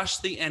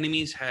crushed the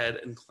enemy's head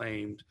and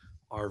claimed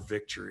our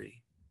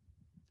victory.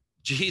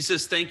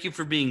 Jesus, thank you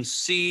for being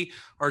C,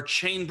 our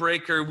chain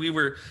breaker. We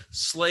were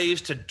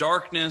slaves to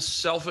darkness,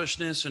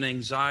 selfishness, and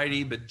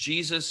anxiety, but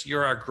Jesus,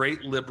 you're our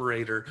great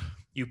liberator.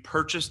 You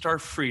purchased our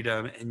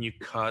freedom and you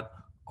cut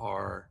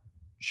our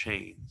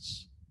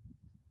chains.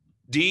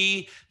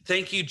 D,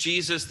 thank you,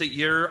 Jesus, that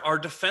you're our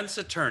defense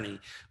attorney.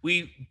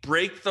 We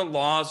break the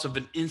laws of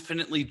an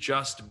infinitely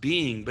just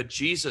being, but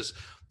Jesus,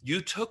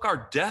 you took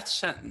our death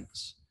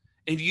sentence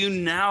and you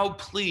now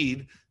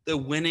plead the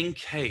winning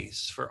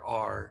case for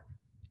our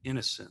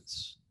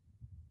innocence.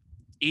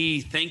 E,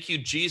 thank you,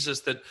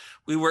 Jesus, that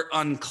we were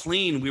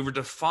unclean, we were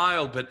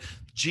defiled, but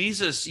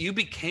Jesus, you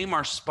became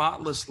our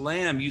spotless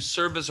lamb. You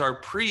serve as our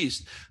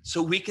priest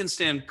so we can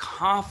stand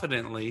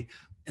confidently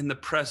in the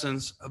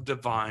presence of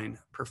divine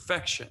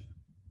perfection.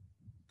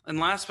 And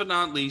last but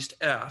not least,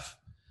 F,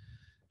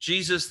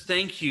 Jesus,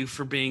 thank you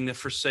for being the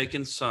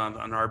forsaken son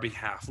on our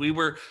behalf. We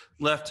were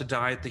left to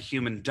die at the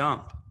human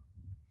dump.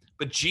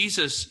 But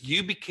Jesus,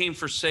 you became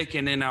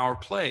forsaken in our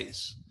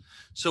place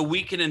so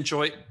we can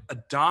enjoy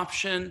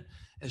adoption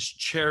as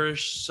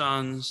cherished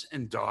sons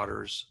and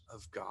daughters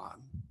of God.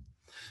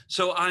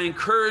 So I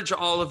encourage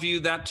all of you,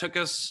 that took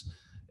us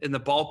in the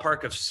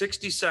ballpark of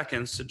 60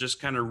 seconds to just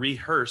kind of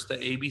rehearse the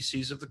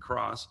ABCs of the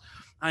cross.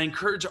 I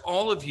encourage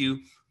all of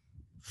you,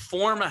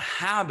 form a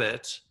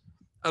habit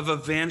of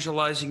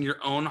evangelizing your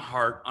own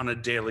heart on a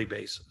daily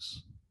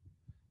basis.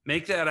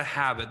 Make that a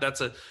habit.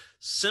 That's a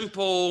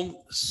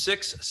simple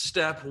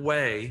 6-step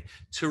way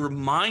to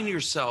remind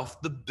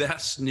yourself the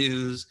best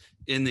news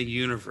in the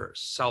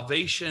universe: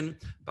 salvation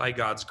by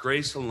God's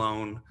grace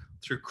alone,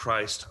 through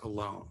Christ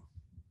alone.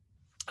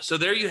 So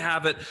there you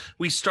have it.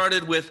 We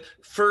started with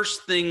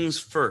first things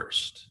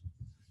first.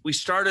 We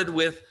started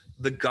with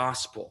the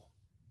gospel.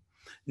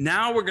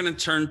 Now we're going to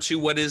turn to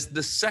what is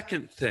the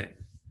second thing,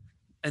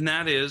 and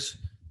that is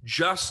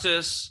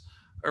justice,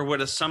 or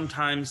what is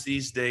sometimes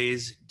these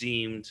days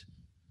deemed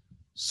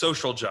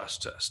social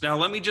justice. Now,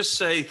 let me just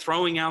say,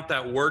 throwing out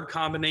that word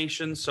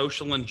combination,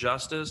 social and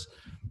justice,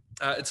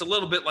 it's a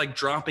little bit like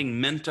dropping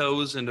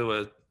Mentos into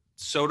a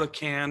soda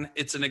can.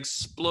 It's an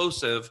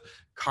explosive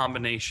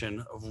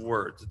combination of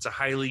words. It's a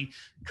highly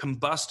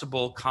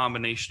combustible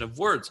combination of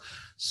words.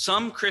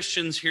 Some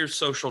Christians hear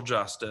social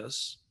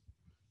justice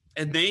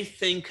and they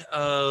think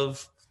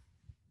of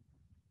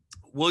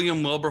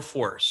William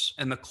Wilberforce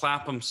and the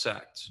Clapham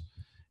sect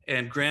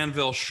and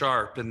Granville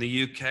Sharp in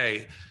the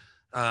UK,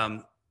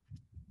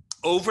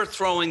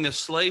 overthrowing the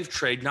slave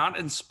trade, not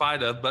in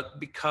spite of, but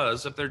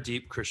because of their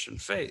deep Christian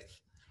faith.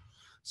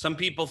 Some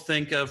people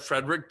think of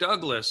Frederick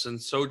Douglass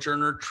and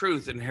Sojourner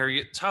Truth and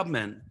Harriet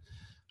Tubman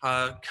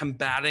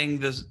combating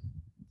the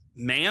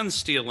man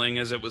stealing,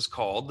 as it was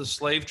called, the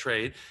slave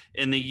trade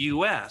in the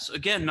U.S.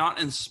 Again, not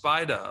in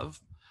spite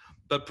of,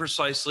 but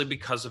precisely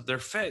because of their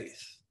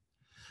faith.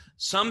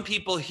 Some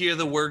people hear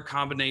the word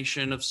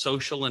combination of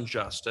social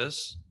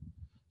justice,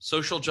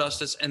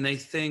 and they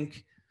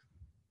think,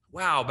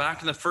 wow,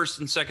 back in the 1st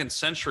and 2nd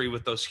century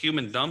with those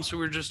human dumps we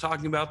were just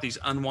talking about, these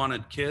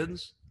unwanted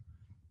kids,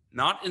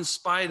 not in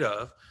spite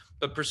of,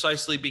 but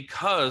precisely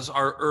because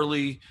our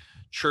early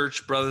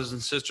church brothers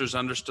and sisters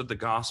understood the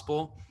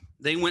gospel,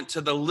 they went to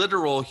the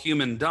literal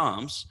human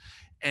dumps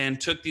and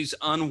took these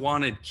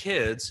unwanted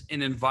kids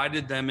and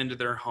invited them into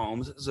their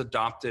homes as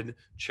adopted,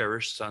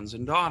 cherished sons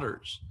and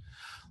daughters.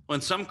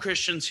 When some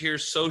Christians hear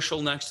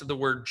social next to the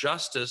word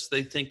justice,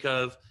 they think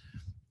of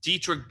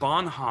Dietrich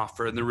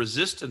Bonhoeffer and the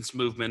resistance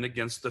movement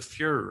against the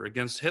Fuhrer,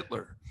 against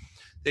Hitler.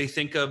 They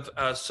think of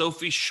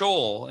Sophie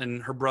Scholl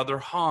and her brother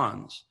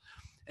Hans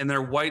and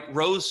their White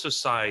Rose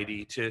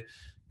Society to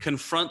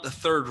confront the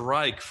Third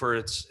Reich for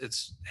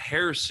its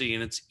heresy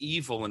and its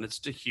evil and its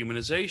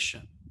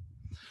dehumanization.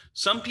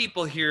 Some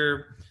people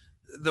hear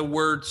the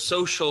word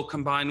social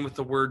combined with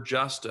the word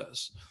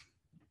justice,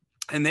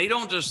 and they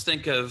don't just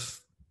think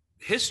of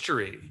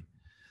history.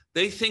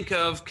 They think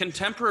of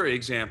contemporary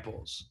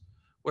examples,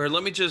 where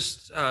let me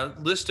just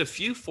list a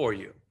few for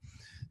you.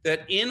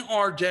 That in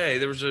our day,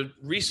 there was a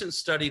recent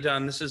study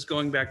done, this is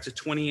going back to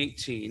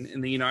 2018 in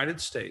the United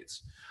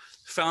States,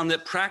 found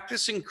that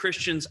practicing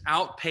Christians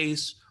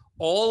outpace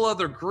all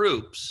other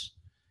groups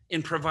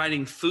in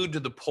providing food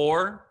to the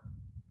poor,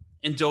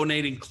 in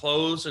donating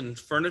clothes and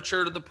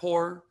furniture to the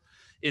poor,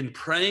 in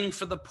praying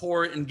for the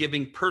poor, in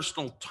giving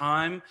personal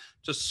time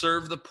to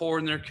serve the poor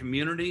in their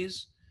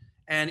communities,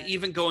 and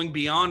even going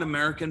beyond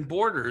American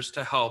borders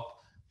to help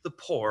the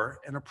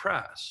poor and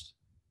oppressed.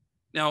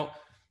 Now,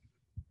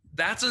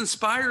 that's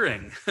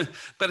inspiring,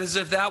 but as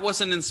if that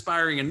wasn't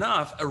inspiring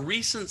enough, a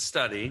recent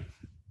study,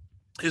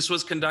 this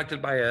was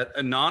conducted by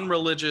a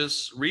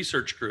non-religious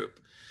research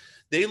group.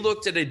 They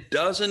looked at a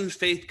dozen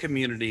faith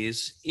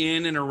communities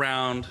in and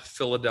around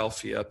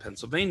Philadelphia,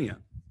 Pennsylvania.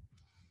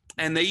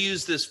 And they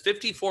used this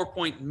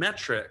 54-point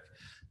metric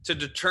to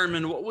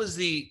determine what was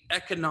the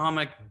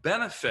economic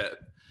benefit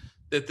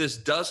that this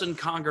dozen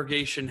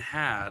congregation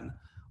had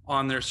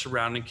on their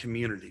surrounding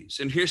communities.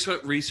 And here's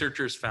what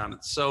researchers found.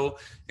 It's so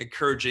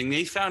encouraging.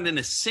 They found in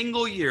a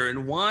single year,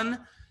 in one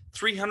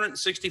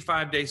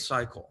 365-day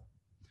cycle,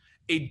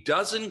 a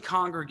dozen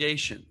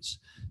congregations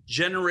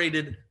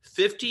generated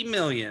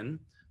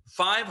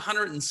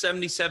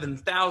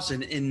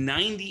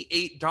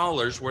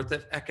 $50,577,098 worth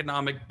of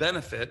economic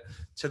benefit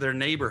to their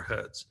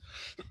neighborhoods.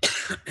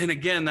 And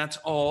again, that's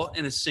all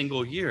in a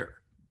single year.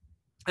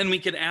 And we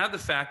can add the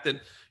fact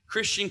that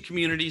Christian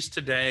communities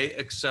today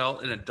excel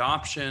in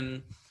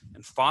adoption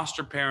and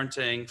foster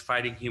parenting,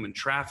 fighting human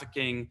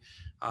trafficking,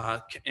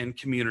 and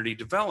community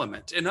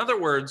development. In other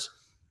words,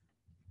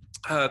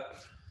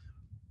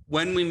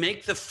 when we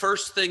make the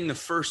first thing,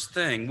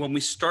 when we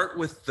start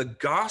with the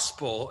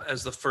gospel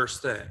as the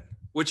first thing,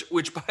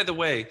 which by the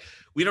way,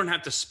 we don't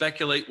have to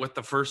speculate what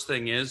the first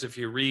thing is. If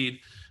you read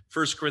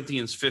 1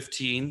 Corinthians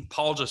 15,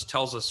 Paul just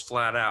tells us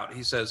flat out.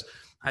 He says,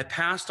 I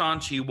passed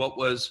on to you what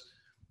was,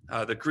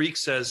 the Greek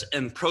says,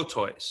 en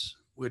protois,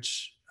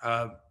 which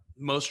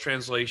most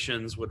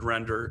translations would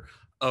render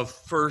of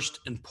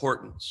first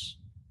importance.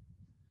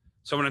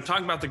 So when I'm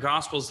talking about the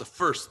gospel as the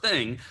first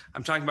thing,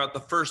 I'm talking about the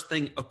first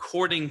thing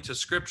according to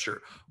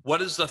Scripture.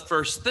 What is the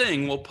first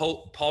thing? Well,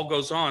 Paul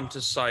goes on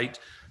to cite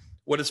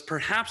what is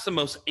perhaps the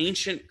most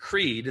ancient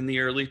creed in the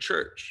early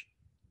church.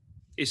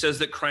 He says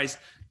that Christ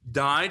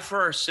died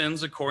for our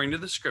sins according to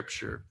the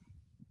Scripture,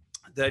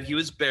 that he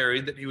was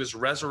buried, that he was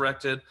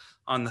resurrected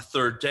on the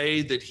third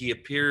day, that he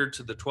appeared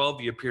to the 12.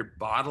 He appeared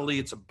bodily.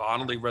 It's a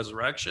bodily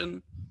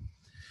resurrection.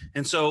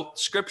 And so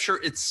Scripture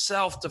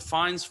itself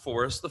defines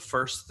for us the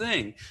first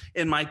thing.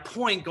 And my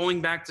point,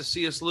 going back to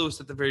C.S. Lewis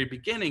at the very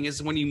beginning,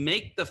 is when you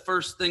make the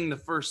first thing,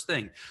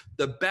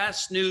 the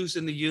best news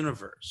in the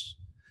universe,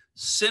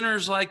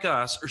 sinners like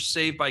us are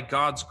saved by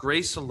God's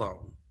grace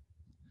alone,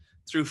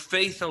 through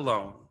faith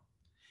alone,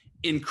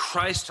 in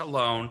Christ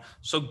alone,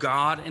 so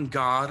God and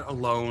God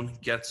alone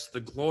gets the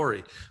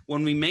glory.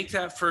 When we make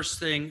that first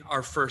thing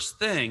our first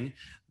thing,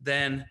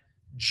 then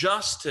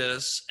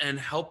justice and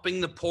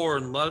helping the poor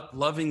and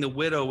loving the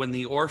widow and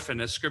the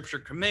orphan, as Scripture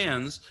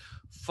commands,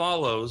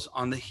 follows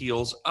on the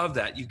heels of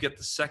that. You get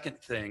the second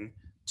thing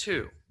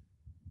too.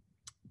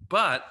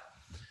 But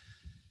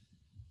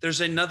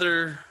there's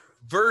another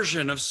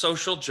version of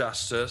social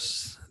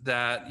justice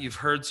that you've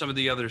heard some of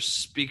the other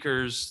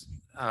speakers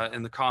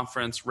in the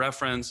conference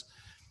reference.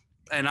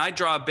 And I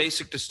draw a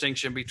basic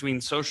distinction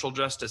between social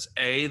justice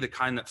A, the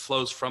kind that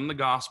flows from the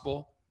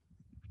gospel,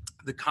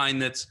 the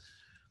kind that's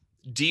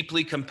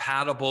deeply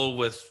compatible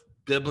with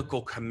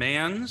biblical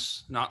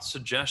commands, not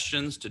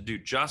suggestions, to do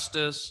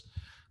justice.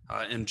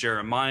 In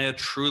Jeremiah,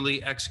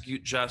 truly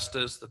execute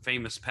justice, the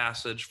famous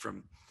passage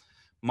from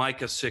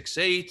Micah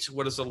 6:8,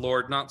 what does the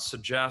Lord not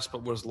suggest,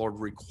 but what does the Lord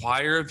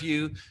require of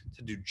you?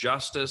 To do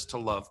justice, to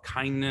love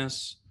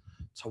kindness,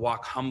 to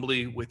walk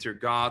humbly with your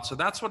God. So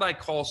that's what I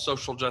call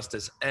social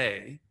justice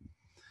A,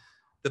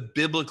 the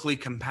biblically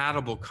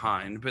compatible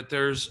kind. But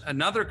there's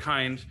another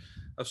kind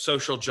of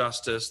social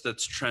justice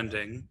that's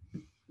trending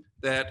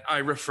that I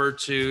refer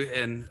to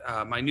in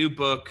my new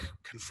book,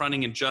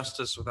 Confronting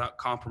Injustice Without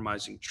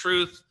Compromising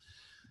Truth,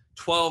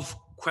 12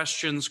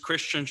 questions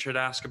Christians should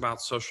ask about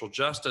social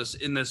justice.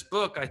 In this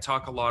book, I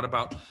talk a lot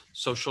about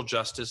social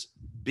justice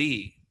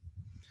B.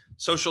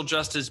 Social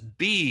justice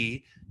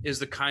B is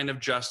the kind of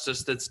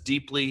justice that's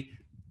deeply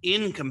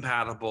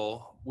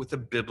incompatible with a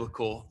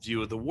biblical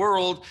view of the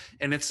world,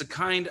 and it's the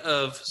kind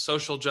of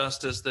social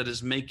justice that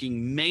is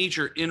making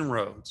major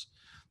inroads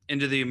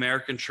into the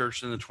American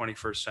church in the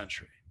 21st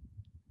century.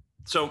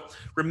 So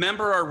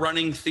remember our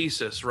running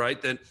thesis,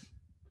 right? That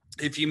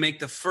if you make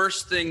the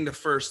first thing,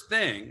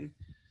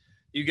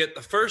 you get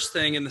the first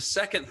thing and the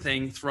second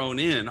thing thrown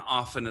in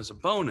often as a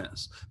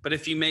bonus. But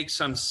if you make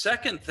some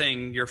second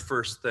thing your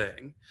first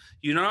thing,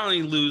 you not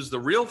only lose the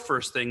real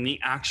first thing, the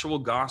actual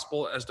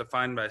gospel as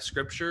defined by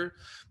Scripture,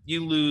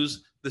 you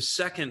lose the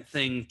second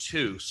thing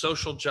too.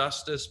 Social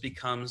justice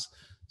becomes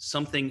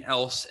something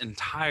else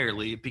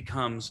entirely. It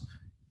becomes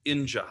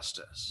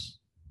injustice.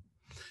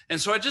 And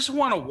so I just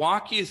want to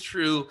walk you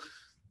through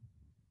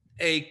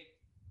a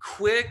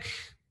quick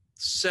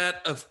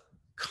set of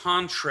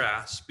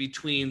contrasts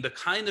between the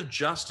kind of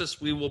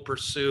justice we will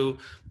pursue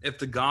if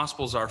the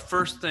gospel's our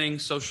first thing,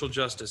 social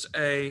justice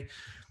A,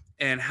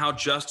 and how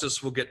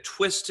justice will get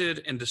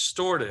twisted and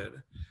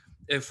distorted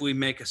if we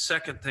make a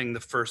second thing the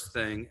first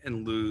thing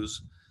and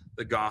lose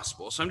the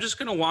gospel. So I'm just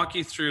going to walk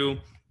you through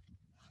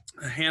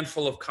a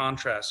handful of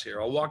contrasts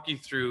here. I'll walk you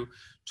through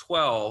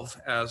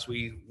 12 as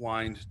we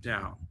wind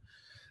down.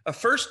 A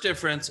first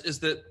difference is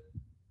that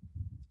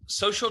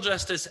social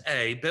justice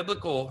A,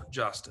 biblical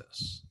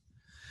justice,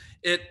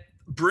 it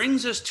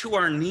brings us to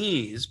our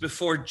knees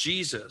before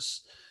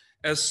Jesus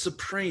as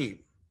supreme.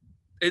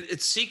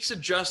 It seeks a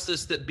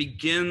justice that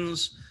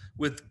begins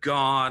with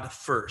God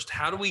first.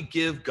 How do we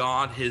give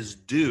God his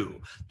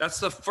due? That's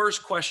the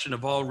first question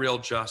of all real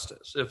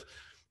justice.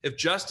 If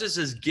justice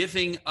is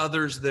giving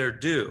others their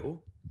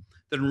due,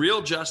 then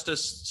real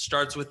justice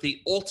starts with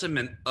the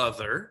ultimate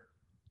other.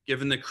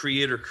 Given the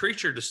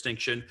creator-creature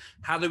distinction,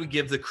 how do we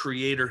give the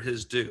creator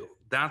his due?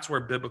 That's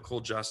where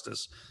biblical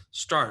justice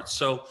starts.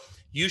 So,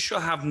 you shall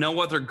have no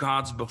other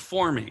gods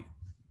before me.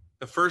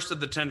 The first of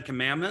the 10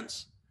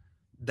 commandments,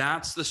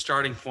 that's the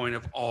starting point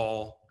of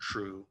all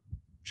true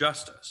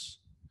justice.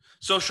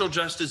 Social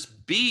justice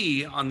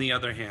B, on the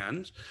other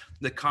hand,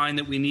 the kind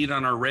that we need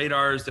on our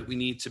radars, that we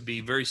need to be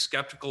very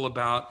skeptical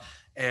about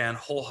and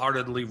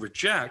wholeheartedly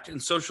reject. In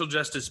social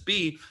justice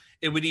B,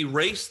 it would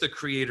erase the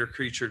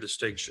creator-creature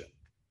distinction.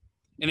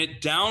 And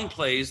it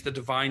downplays the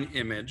divine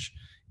image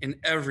in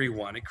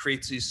everyone. It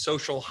creates these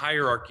social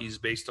hierarchies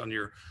based on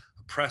your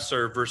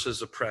oppressor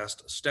versus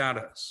oppressed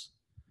status.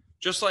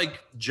 Just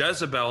like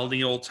Jezebel in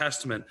the Old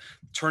Testament,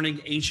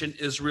 turning ancient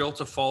Israel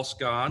to false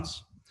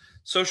gods,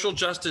 social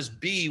justice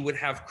B would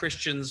have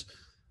Christians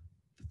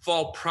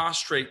fall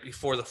prostrate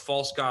before the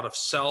false god of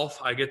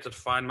self. I get to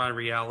define my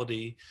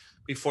reality.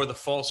 Before the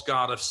false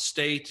god of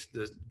state,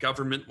 the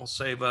government will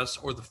save us,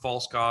 or the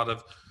false god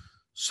of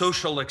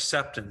social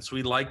acceptance.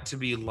 We like to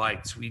be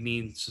liked. We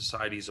need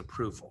society's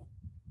approval.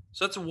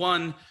 So that's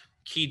one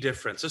key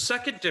difference. A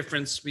second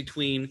difference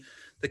between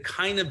the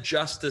kind of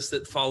justice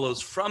that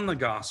follows from the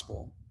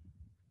gospel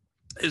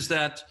is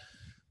that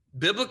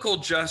biblical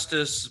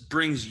justice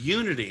brings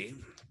unity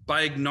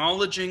by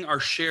acknowledging our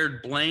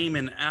shared blame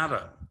in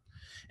Adam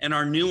and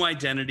our new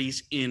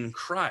identities in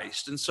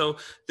Christ. And so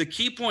the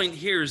key point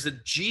here is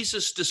that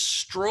Jesus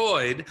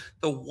destroyed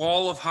the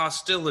wall of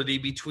hostility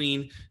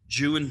between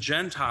Jew and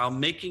Gentile,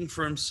 making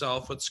for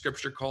himself what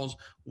Scripture calls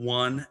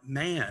one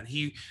man.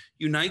 He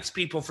unites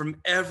people from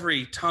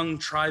every tongue,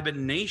 tribe,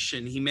 and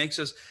nation. He makes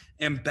us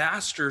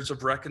ambassadors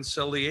of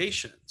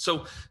reconciliation.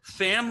 So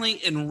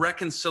family and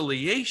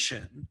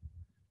reconciliation,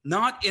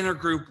 not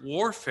intergroup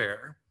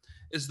warfare,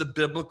 is the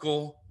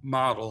biblical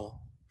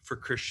model for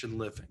Christian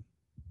living.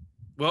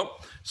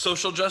 Well,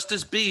 social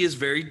justice B is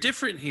very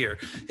different here.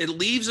 It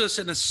leaves us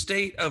in a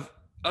state of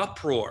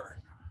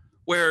uproar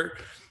where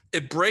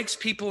it breaks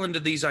people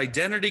into these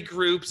identity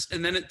groups,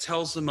 and then it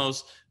tells the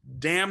most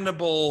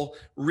damnable,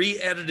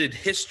 re-edited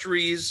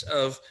histories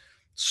of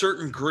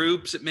certain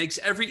groups. It makes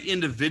every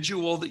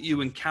individual that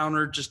you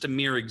encounter just a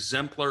mere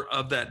exemplar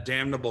of that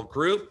damnable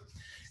group.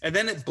 And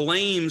then it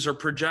blames or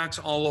projects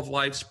all of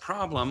life's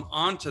problem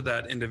onto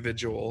that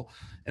individual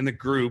and the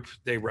group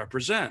they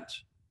represent.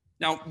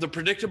 Now, the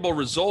predictable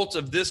result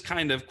of this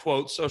kind of,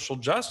 quote, social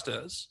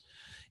justice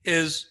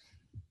is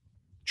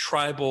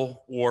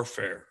tribal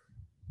warfare,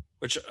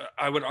 which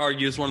I would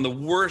argue is one of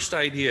the worst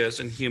ideas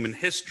in human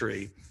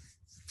history,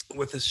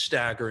 with a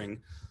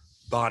staggering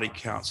body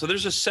count. So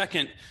there's a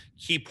second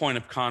key point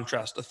of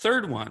contrast. The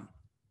third one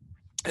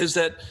is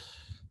that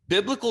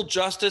biblical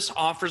justice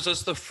offers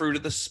us the fruit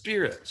of the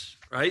Spirit.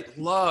 right?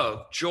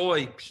 Love,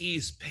 joy,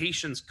 peace,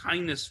 patience,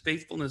 kindness,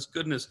 faithfulness,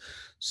 goodness,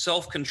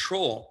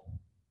 self-control.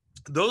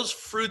 Those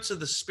fruits of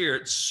the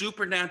Spirit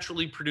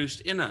supernaturally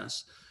produced in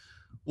us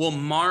will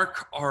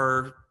mark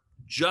our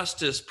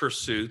justice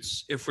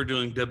pursuits if we're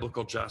doing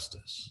biblical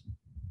justice.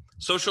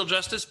 Social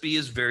justice B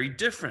is very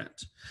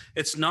different.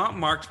 It's not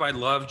marked by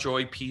love,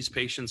 joy, peace,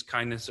 patience,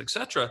 kindness,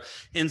 etc.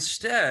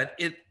 Instead,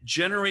 it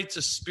generates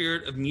a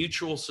spirit of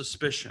mutual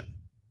suspicion,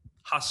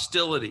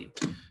 hostility,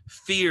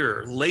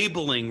 fear,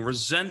 labeling,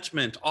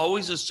 resentment,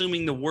 always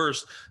assuming the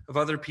worst of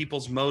other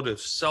people's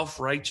motives,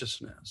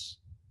 self-righteousness.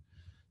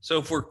 So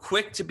if we're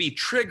quick to be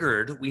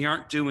triggered, we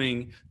aren't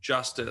doing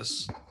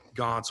justice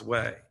God's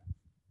way.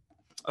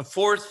 A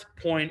fourth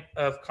point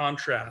of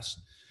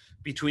contrast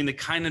between the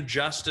kind of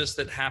justice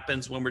that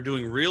happens when we're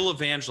doing real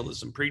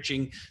evangelism,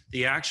 preaching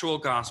the actual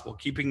gospel,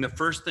 keeping the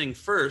first thing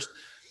first,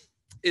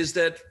 is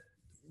that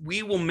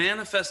we will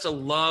manifest a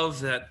love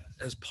that,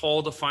 as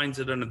Paul defines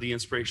it under the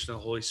inspiration of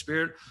the Holy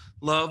Spirit,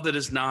 love that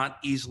is not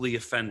easily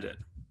offended.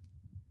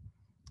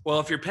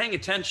 Well, if you're paying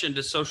attention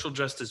to social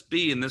justice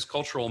B in this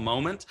cultural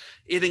moment,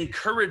 it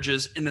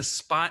encourages and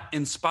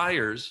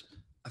inspires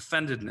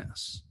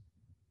offendedness.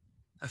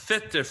 A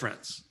fifth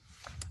difference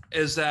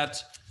is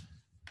that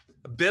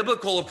a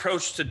biblical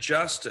approach to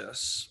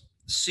justice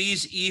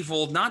sees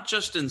evil not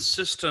just in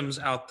systems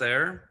out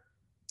there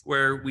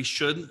where we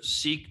should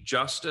seek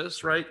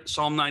justice, right?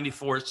 Psalm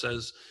 94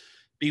 says,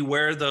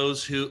 beware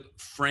those who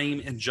frame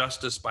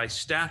injustice by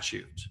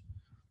statute.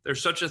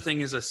 There's such a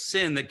thing as a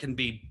sin that can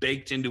be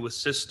baked into a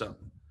system.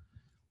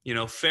 You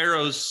know,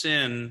 Pharaoh's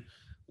sin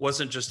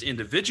wasn't just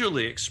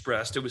individually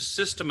expressed, it was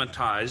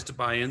systematized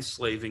by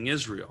enslaving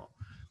Israel.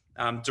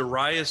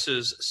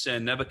 Darius's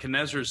sin,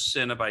 Nebuchadnezzar's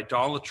sin of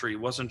idolatry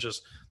wasn't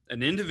just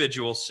an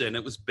individual sin,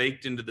 it was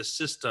baked into the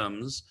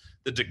systems,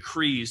 the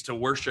decrees to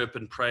worship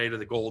and pray to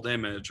the gold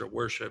image or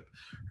worship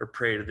or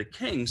pray to the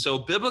king. So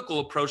a biblical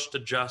approach to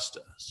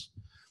justice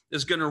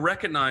is going to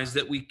recognize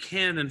that we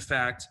can, in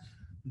fact,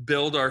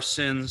 build our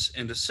sins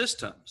into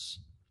systems.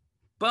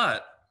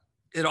 But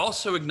it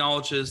also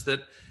acknowledges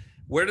that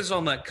where does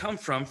all that come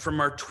from? From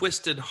our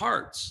twisted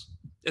hearts.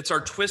 It's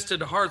our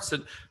twisted hearts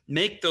that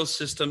make those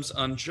systems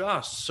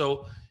unjust.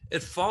 So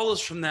it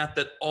follows from that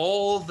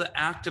all the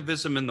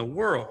activism in the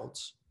world,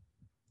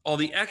 all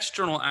the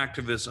external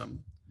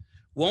activism,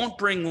 won't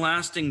bring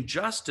lasting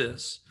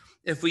justice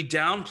if we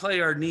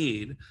downplay our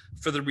need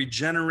for the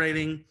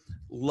regenerating,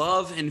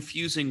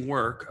 love-infusing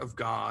work of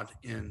God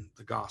in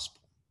the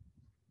gospel.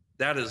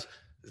 That is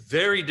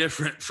very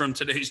different from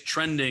today's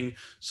trending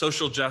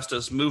social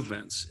justice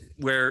movements,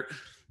 where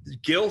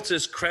guilt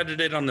is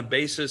credited on the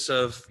basis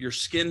of your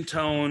skin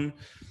tone.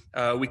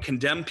 We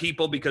condemn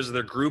people because of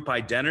their group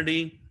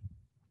identity,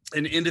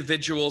 and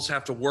individuals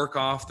have to work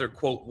off their,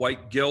 quote,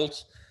 white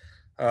guilt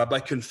by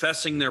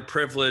confessing their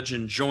privilege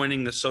and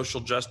joining the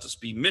social justice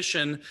B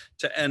mission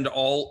to end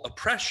all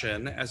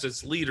oppression, as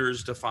its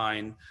leaders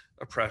define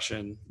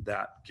oppression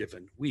that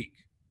given week.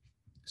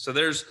 So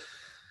there's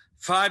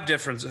 5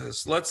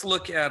 differences. Let's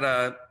look at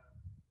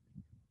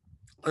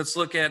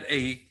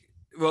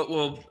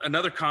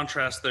another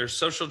contrast there.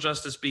 Social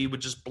justice B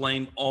would just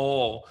blame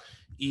all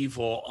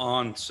evil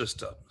on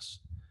systems.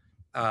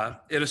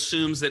 It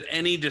assumes that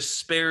any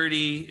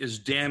disparity is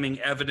damning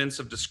evidence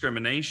of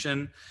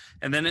discrimination,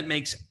 and then it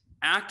makes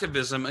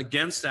activism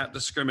against that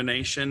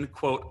discrimination,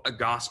 quote, a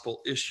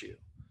gospel issue.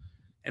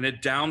 And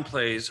it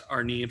downplays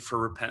our need for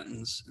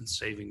repentance and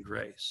saving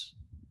grace.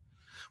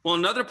 Well,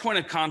 another point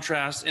of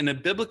contrast, in a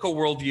biblical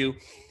worldview,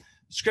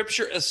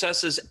 Scripture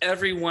assesses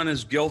everyone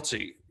as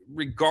guilty,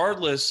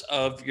 regardless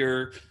of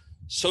your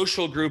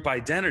social group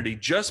identity,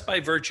 just by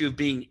virtue of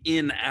being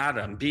in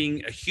Adam,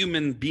 being a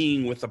human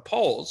being with a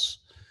pulse,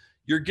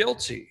 you're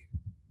guilty.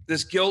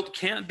 This guilt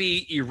can't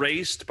be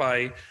erased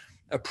by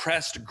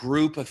oppressed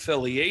group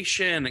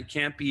affiliation. It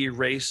can't be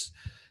erased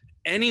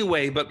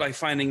anyway, but by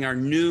finding our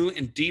new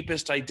and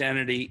deepest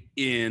identity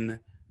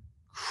in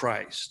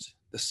Christ,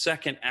 the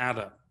second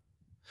Adam.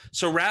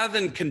 So rather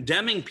than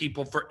condemning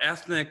people for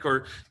ethnic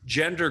or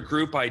gender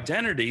group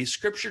identity,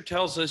 Scripture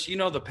tells us, you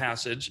know the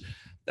passage,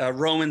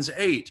 Romans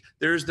 8,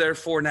 there's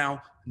therefore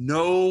now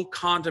no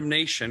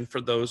condemnation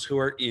for those who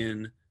are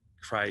in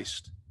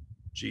Christ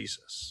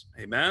Jesus.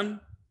 Amen?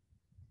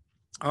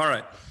 All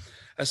right.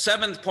 A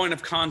 7th point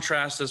of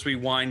contrast as we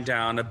wind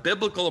down, a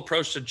biblical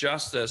approach to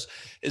justice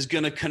is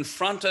going to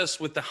confront us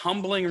with the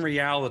humbling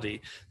reality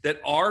that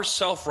our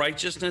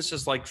self-righteousness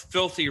is like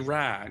filthy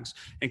rags,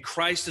 and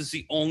Christ is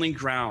the only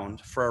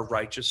ground for our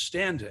righteous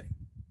standing.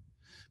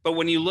 But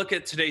when you look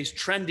at today's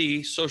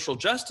trendy social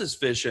justice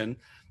vision,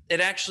 it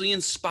actually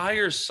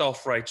inspires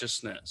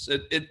self-righteousness.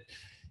 It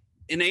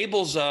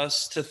enables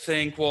us to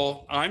think,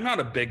 well, I'm not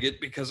a bigot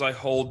because I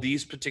hold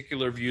these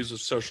particular views of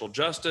social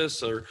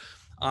justice, or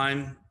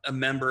I'm a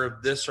member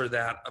of this or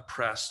that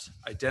oppressed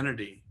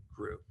identity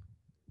group.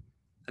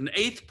 An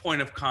 8th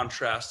point of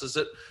contrast is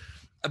that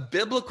a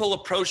biblical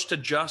approach to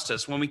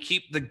justice, when we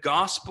keep the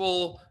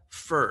gospel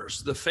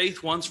first, the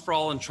faith once for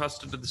all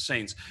entrusted to the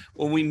saints,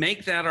 when we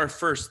make that our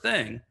first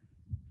thing,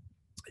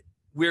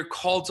 we're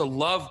called to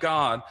love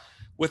God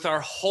with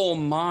our whole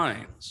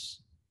minds.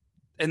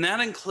 And that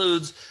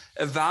includes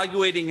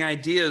evaluating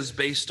ideas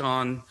based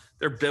on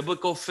their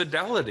biblical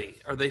fidelity.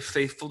 Are they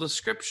faithful to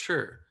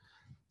Scripture?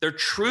 Their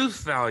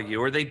truth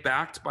value, are they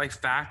backed by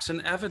facts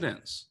and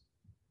evidence?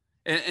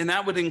 And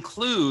that would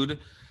include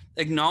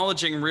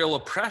acknowledging real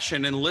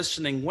oppression and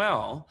listening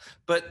well.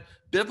 But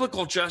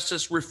biblical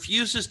justice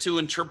refuses to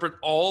interpret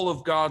all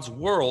of God's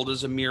world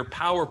as a mere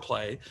power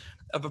play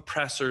of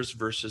oppressors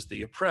versus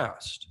the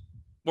oppressed.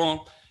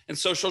 Well, in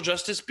Social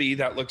Justice B,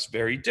 that looks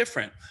very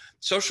different.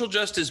 Social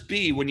Justice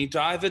B, when you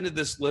dive into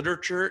this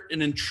literature,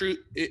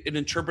 it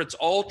interprets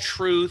all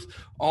truth,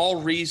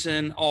 all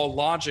reason, all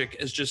logic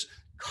as just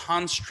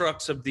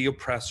constructs of the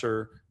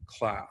oppressor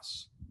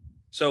class.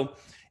 So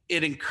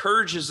it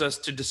encourages us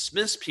to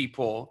dismiss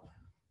people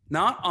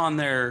not on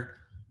the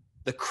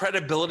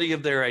credibility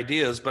of their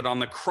ideas, but on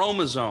the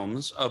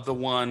chromosomes of the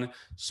one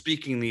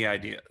speaking the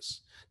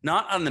ideas.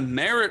 Not on the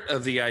merit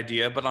of the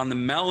idea, but on the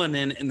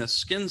melanin in the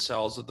skin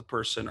cells of the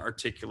person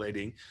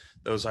articulating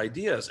those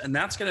ideas. And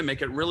that's going to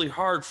make it really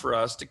hard for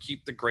us to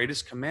keep the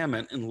greatest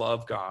commandment and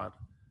love God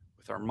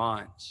with our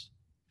minds.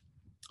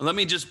 Let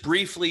me just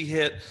briefly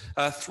hit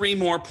 3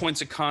 more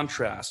points of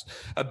contrast.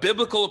 A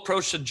biblical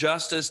approach to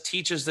justice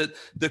teaches that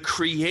the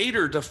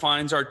Creator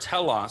defines our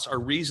telos, our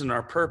reason,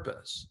 our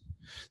purpose.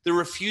 The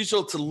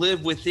refusal to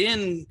live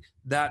within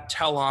that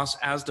telos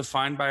as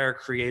defined by our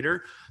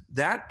Creator,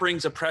 that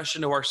brings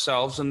oppression to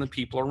ourselves and the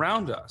people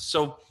around us.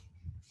 So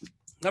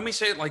let me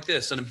say it like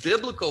this. In a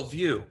biblical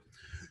view,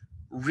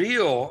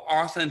 real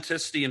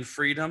authenticity and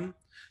freedom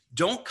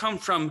don't come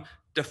from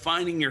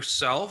defining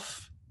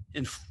yourself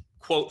and,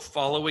 quote,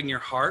 following your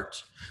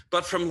heart,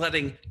 but from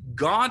letting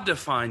God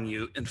define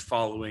you and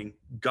following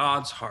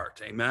God's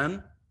heart.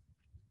 Amen?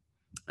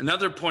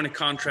 Another point of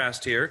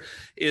contrast here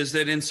is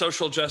that in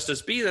Social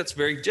Justice B, that's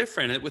very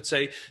different. It would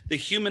say the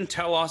human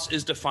telos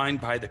is defined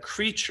by the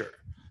creature.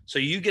 So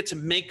you get to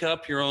make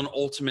up your own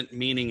ultimate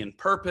meaning and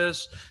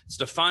purpose. It's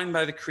defined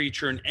by the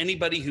creature, and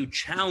anybody who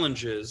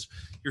challenges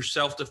your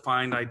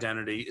self-defined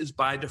identity is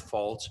by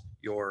default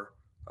your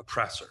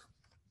oppressor.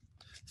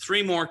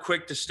 3 more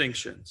quick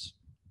distinctions.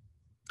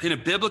 In a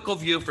biblical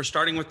view, for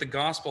starting with the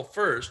gospel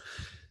first,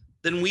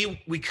 then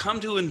we come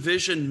to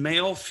envision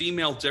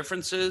male-female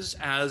differences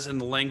as, in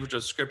the language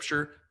of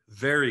Scripture,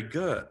 very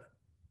good.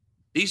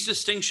 These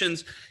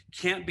distinctions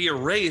can't be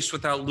erased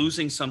without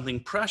losing something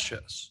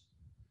precious.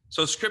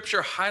 So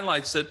Scripture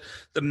highlights that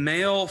the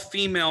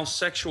male-female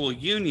sexual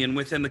union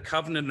within the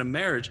covenant of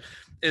marriage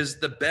is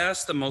the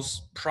best, the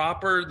most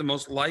proper, the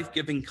most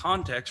life-giving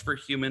context for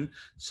human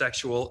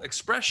sexual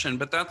expression.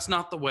 But that's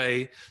not the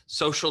way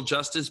Social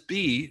Justice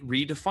B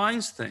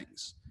redefines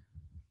things.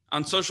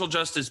 On Social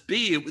Justice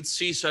B, it would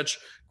see such,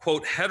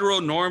 quote,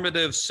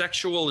 heteronormative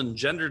sexual and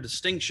gender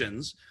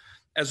distinctions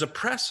as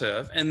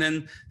oppressive, and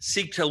then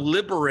seek to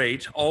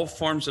liberate all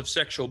forms of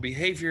sexual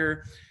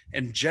behavior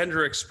and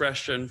gender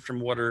expression from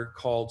what are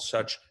called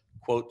such,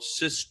 quote,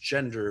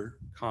 cisgender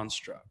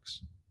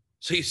constructs.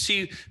 So you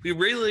see, we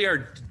really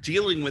are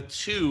dealing with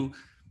 2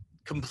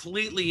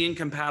 completely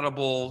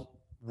incompatible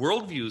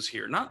worldviews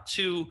here, not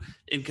 2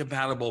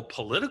 incompatible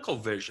political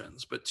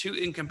visions, but 2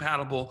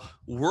 incompatible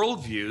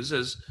worldviews.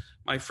 As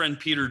my friend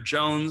Peter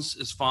Jones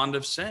is fond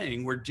of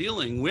saying, we're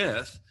dealing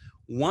with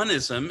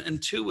oneism and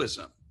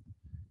twoism.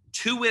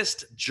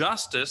 Twoist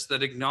justice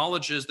that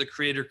acknowledges the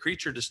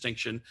creator-creature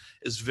distinction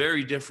is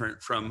very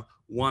different from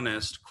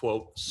oneist,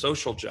 quote,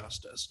 social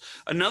justice.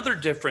 Another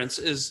difference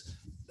is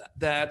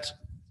that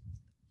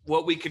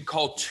what we could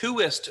call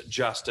twoist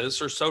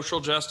justice, or Social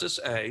Justice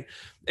A,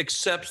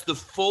 accepts the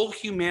full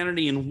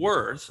humanity and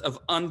worth of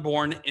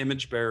unborn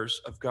image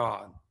bearers of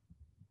God.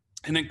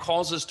 And it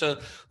calls us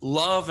to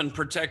love and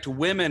protect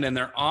women and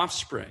their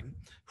offspring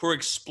who are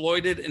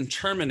exploited and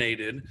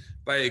terminated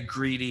by a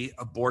greedy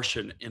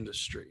abortion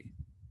industry.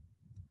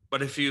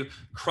 But if you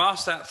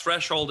cross that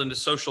threshold into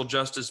Social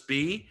Justice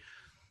B,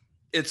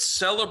 it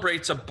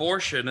celebrates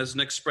abortion as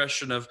an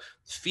expression of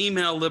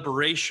female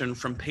liberation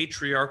from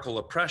patriarchal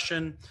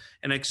oppression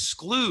and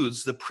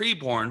excludes the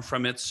preborn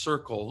from its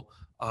circle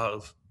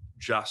of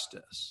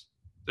justice.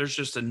 There's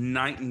just a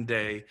night and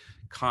day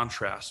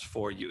contrast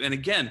for you. And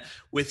again,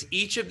 with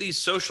each of these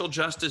Social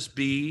Justice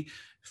B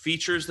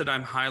features that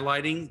I'm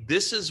highlighting,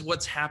 this is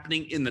what's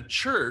happening in the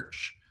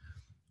church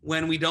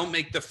when we don't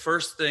make the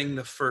first thing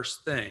the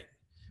first thing.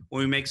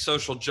 When we make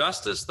social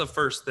justice the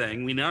first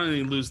thing, we not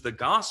only lose the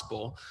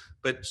gospel,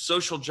 but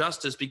social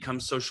justice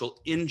becomes social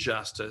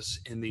injustice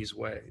in these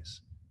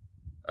ways.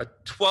 A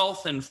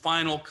 12th and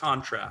final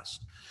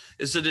contrast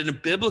is that in a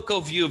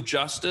biblical view of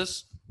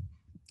justice,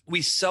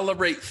 we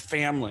celebrate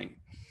family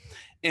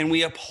and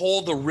we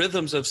uphold the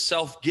rhythms of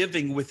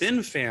self-giving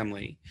within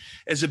family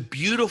as a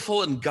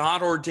beautiful and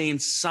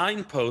God-ordained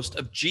signpost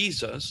of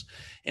Jesus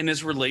and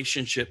his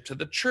relationship to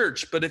the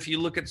church. But if you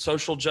look at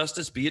Social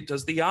Justice B, it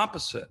does the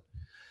opposite.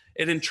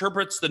 It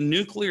interprets the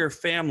nuclear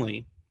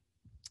family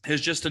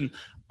as just an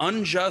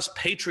unjust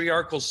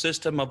patriarchal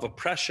system of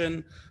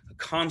oppression, a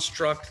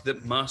construct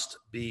that must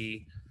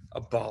be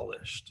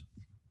abolished.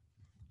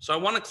 So I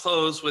want to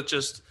close with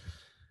just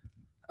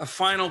a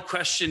final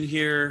question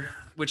here,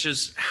 which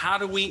is how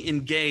do we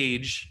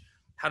engage?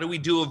 How do we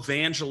do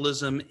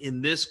evangelism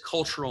in this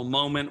cultural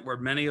moment where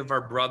many of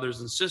our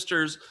brothers and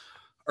sisters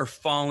are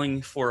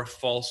falling for a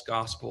false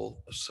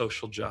gospel of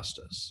social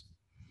justice?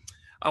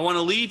 I want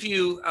to leave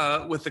you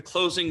with the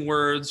closing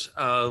words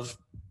of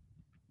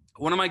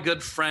one of my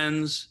good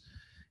friends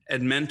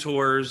and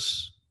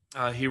mentors.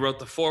 He wrote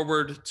the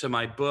foreword to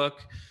my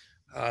book.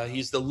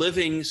 He's the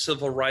living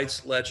civil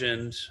rights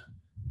legend,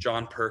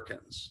 John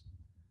Perkins.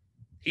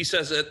 He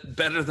says it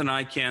better than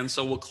I can,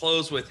 so we'll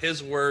close with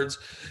his words.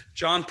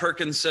 John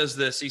Perkins says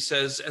this. He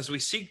says, as we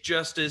seek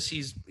justice,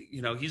 he's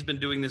been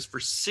doing this for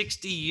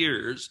 60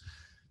 years,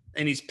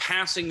 and he's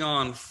passing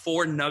on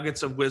 4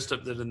 nuggets of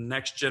wisdom to the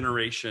next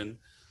generation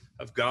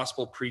of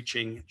gospel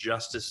preaching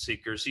justice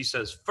seekers. He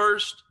says,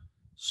 first,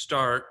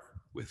 start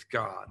with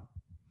God.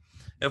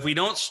 If we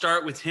don't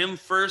start with him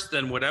first,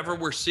 then whatever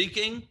we're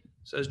seeking,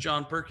 says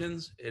John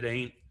Perkins, it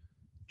ain't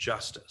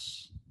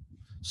justice.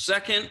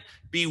 Second,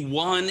 be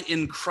one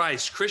in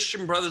Christ.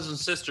 Christian brothers and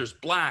sisters,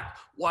 black,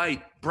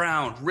 white,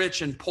 brown,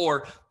 rich, and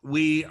poor,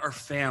 we are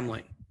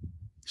family.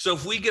 So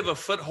if we give a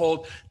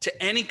foothold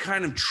to any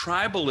kind of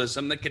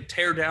tribalism that could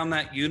tear down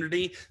that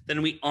unity,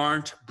 then we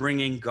aren't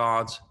bringing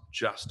God's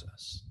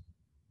justice.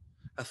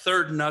 A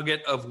third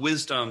nugget of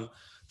wisdom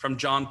from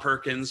John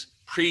Perkins,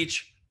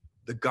 preach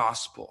the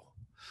gospel.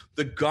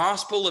 The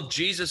gospel of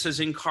Jesus'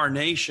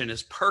 incarnation,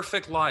 his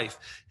perfect life,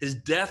 his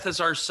death as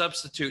our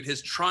substitute,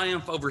 his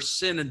triumph over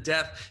sin and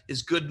death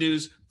is good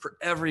news for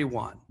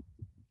everyone.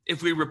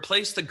 If we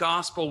replace the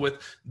gospel with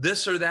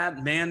this or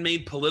that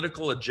man-made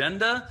political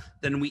agenda,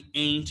 then we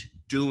ain't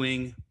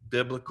doing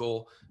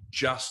biblical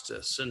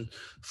justice. And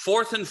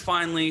fourth and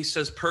finally,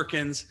 says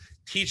Perkins,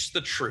 teach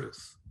the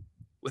truth.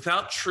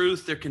 Without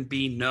truth, there can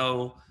be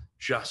no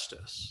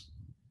justice.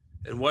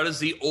 And what is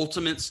the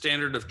ultimate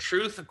standard of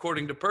truth,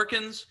 according to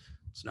Perkins?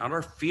 It's not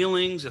our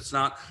feelings. It's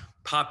not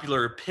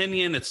popular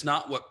opinion. It's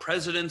not what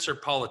presidents or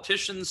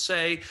politicians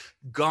say.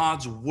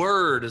 God's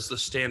word is the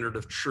standard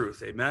of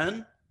truth.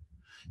 Amen?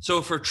 So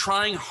if we're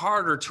trying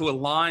harder to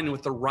align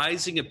with the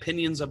rising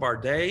opinions of our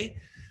day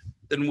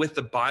than with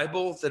the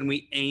Bible, then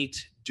we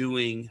ain't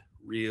doing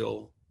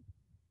real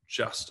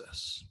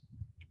justice.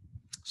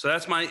 So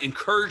that's my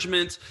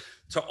encouragement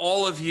to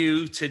all of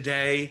you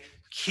today.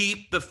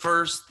 Keep the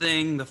first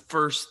thing the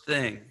first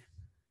thing.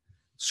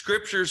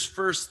 Scripture's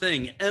first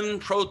thing, en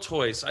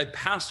protois. I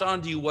passed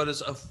on to you what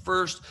is of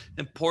first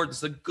importance,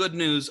 the good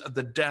news of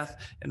the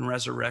death and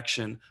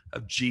resurrection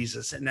of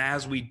Jesus. And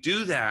as we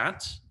do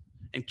that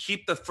and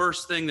keep the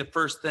first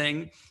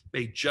thing,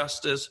 may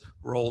justice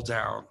roll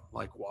down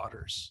like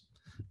waters.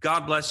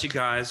 God bless you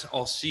guys.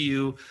 I'll see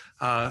you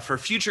for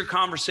future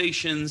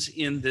conversations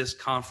in this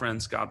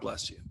conference. God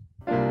bless you.